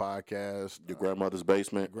 Google Podcasts. Your grandmother's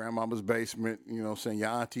basement. Grandmama's basement, what I'm saying? Your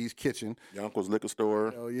auntie's kitchen. Your uncle's liquor store.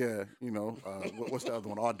 Hell yeah. What's the other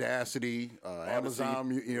one? Audacity,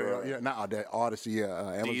 Amazon, not Audacity, Odyssey,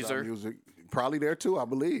 Amazon Deezer. Music. Probably there too, I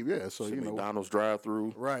believe. Yeah. So, McDonald's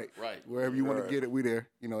drive-through. Right. Right. Wherever you want to get it, we there.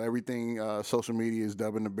 Everything social media is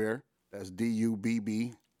Dubbing the Bear. That's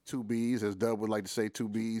DUBB, 2 B's, as Dub would like to say, 2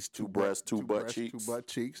 B's, Two breasts, two butt cheeks. 2 butt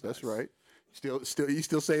cheeks. That's right. You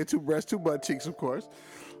still saying 2 breasts, 2 butt cheeks, of course.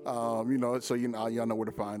 So y'all know where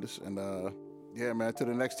to find us. And yeah, man, till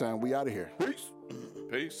the next time, we out of here. Peace.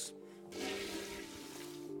 Peace.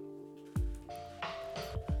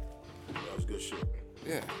 That was good shit.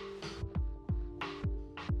 Yeah.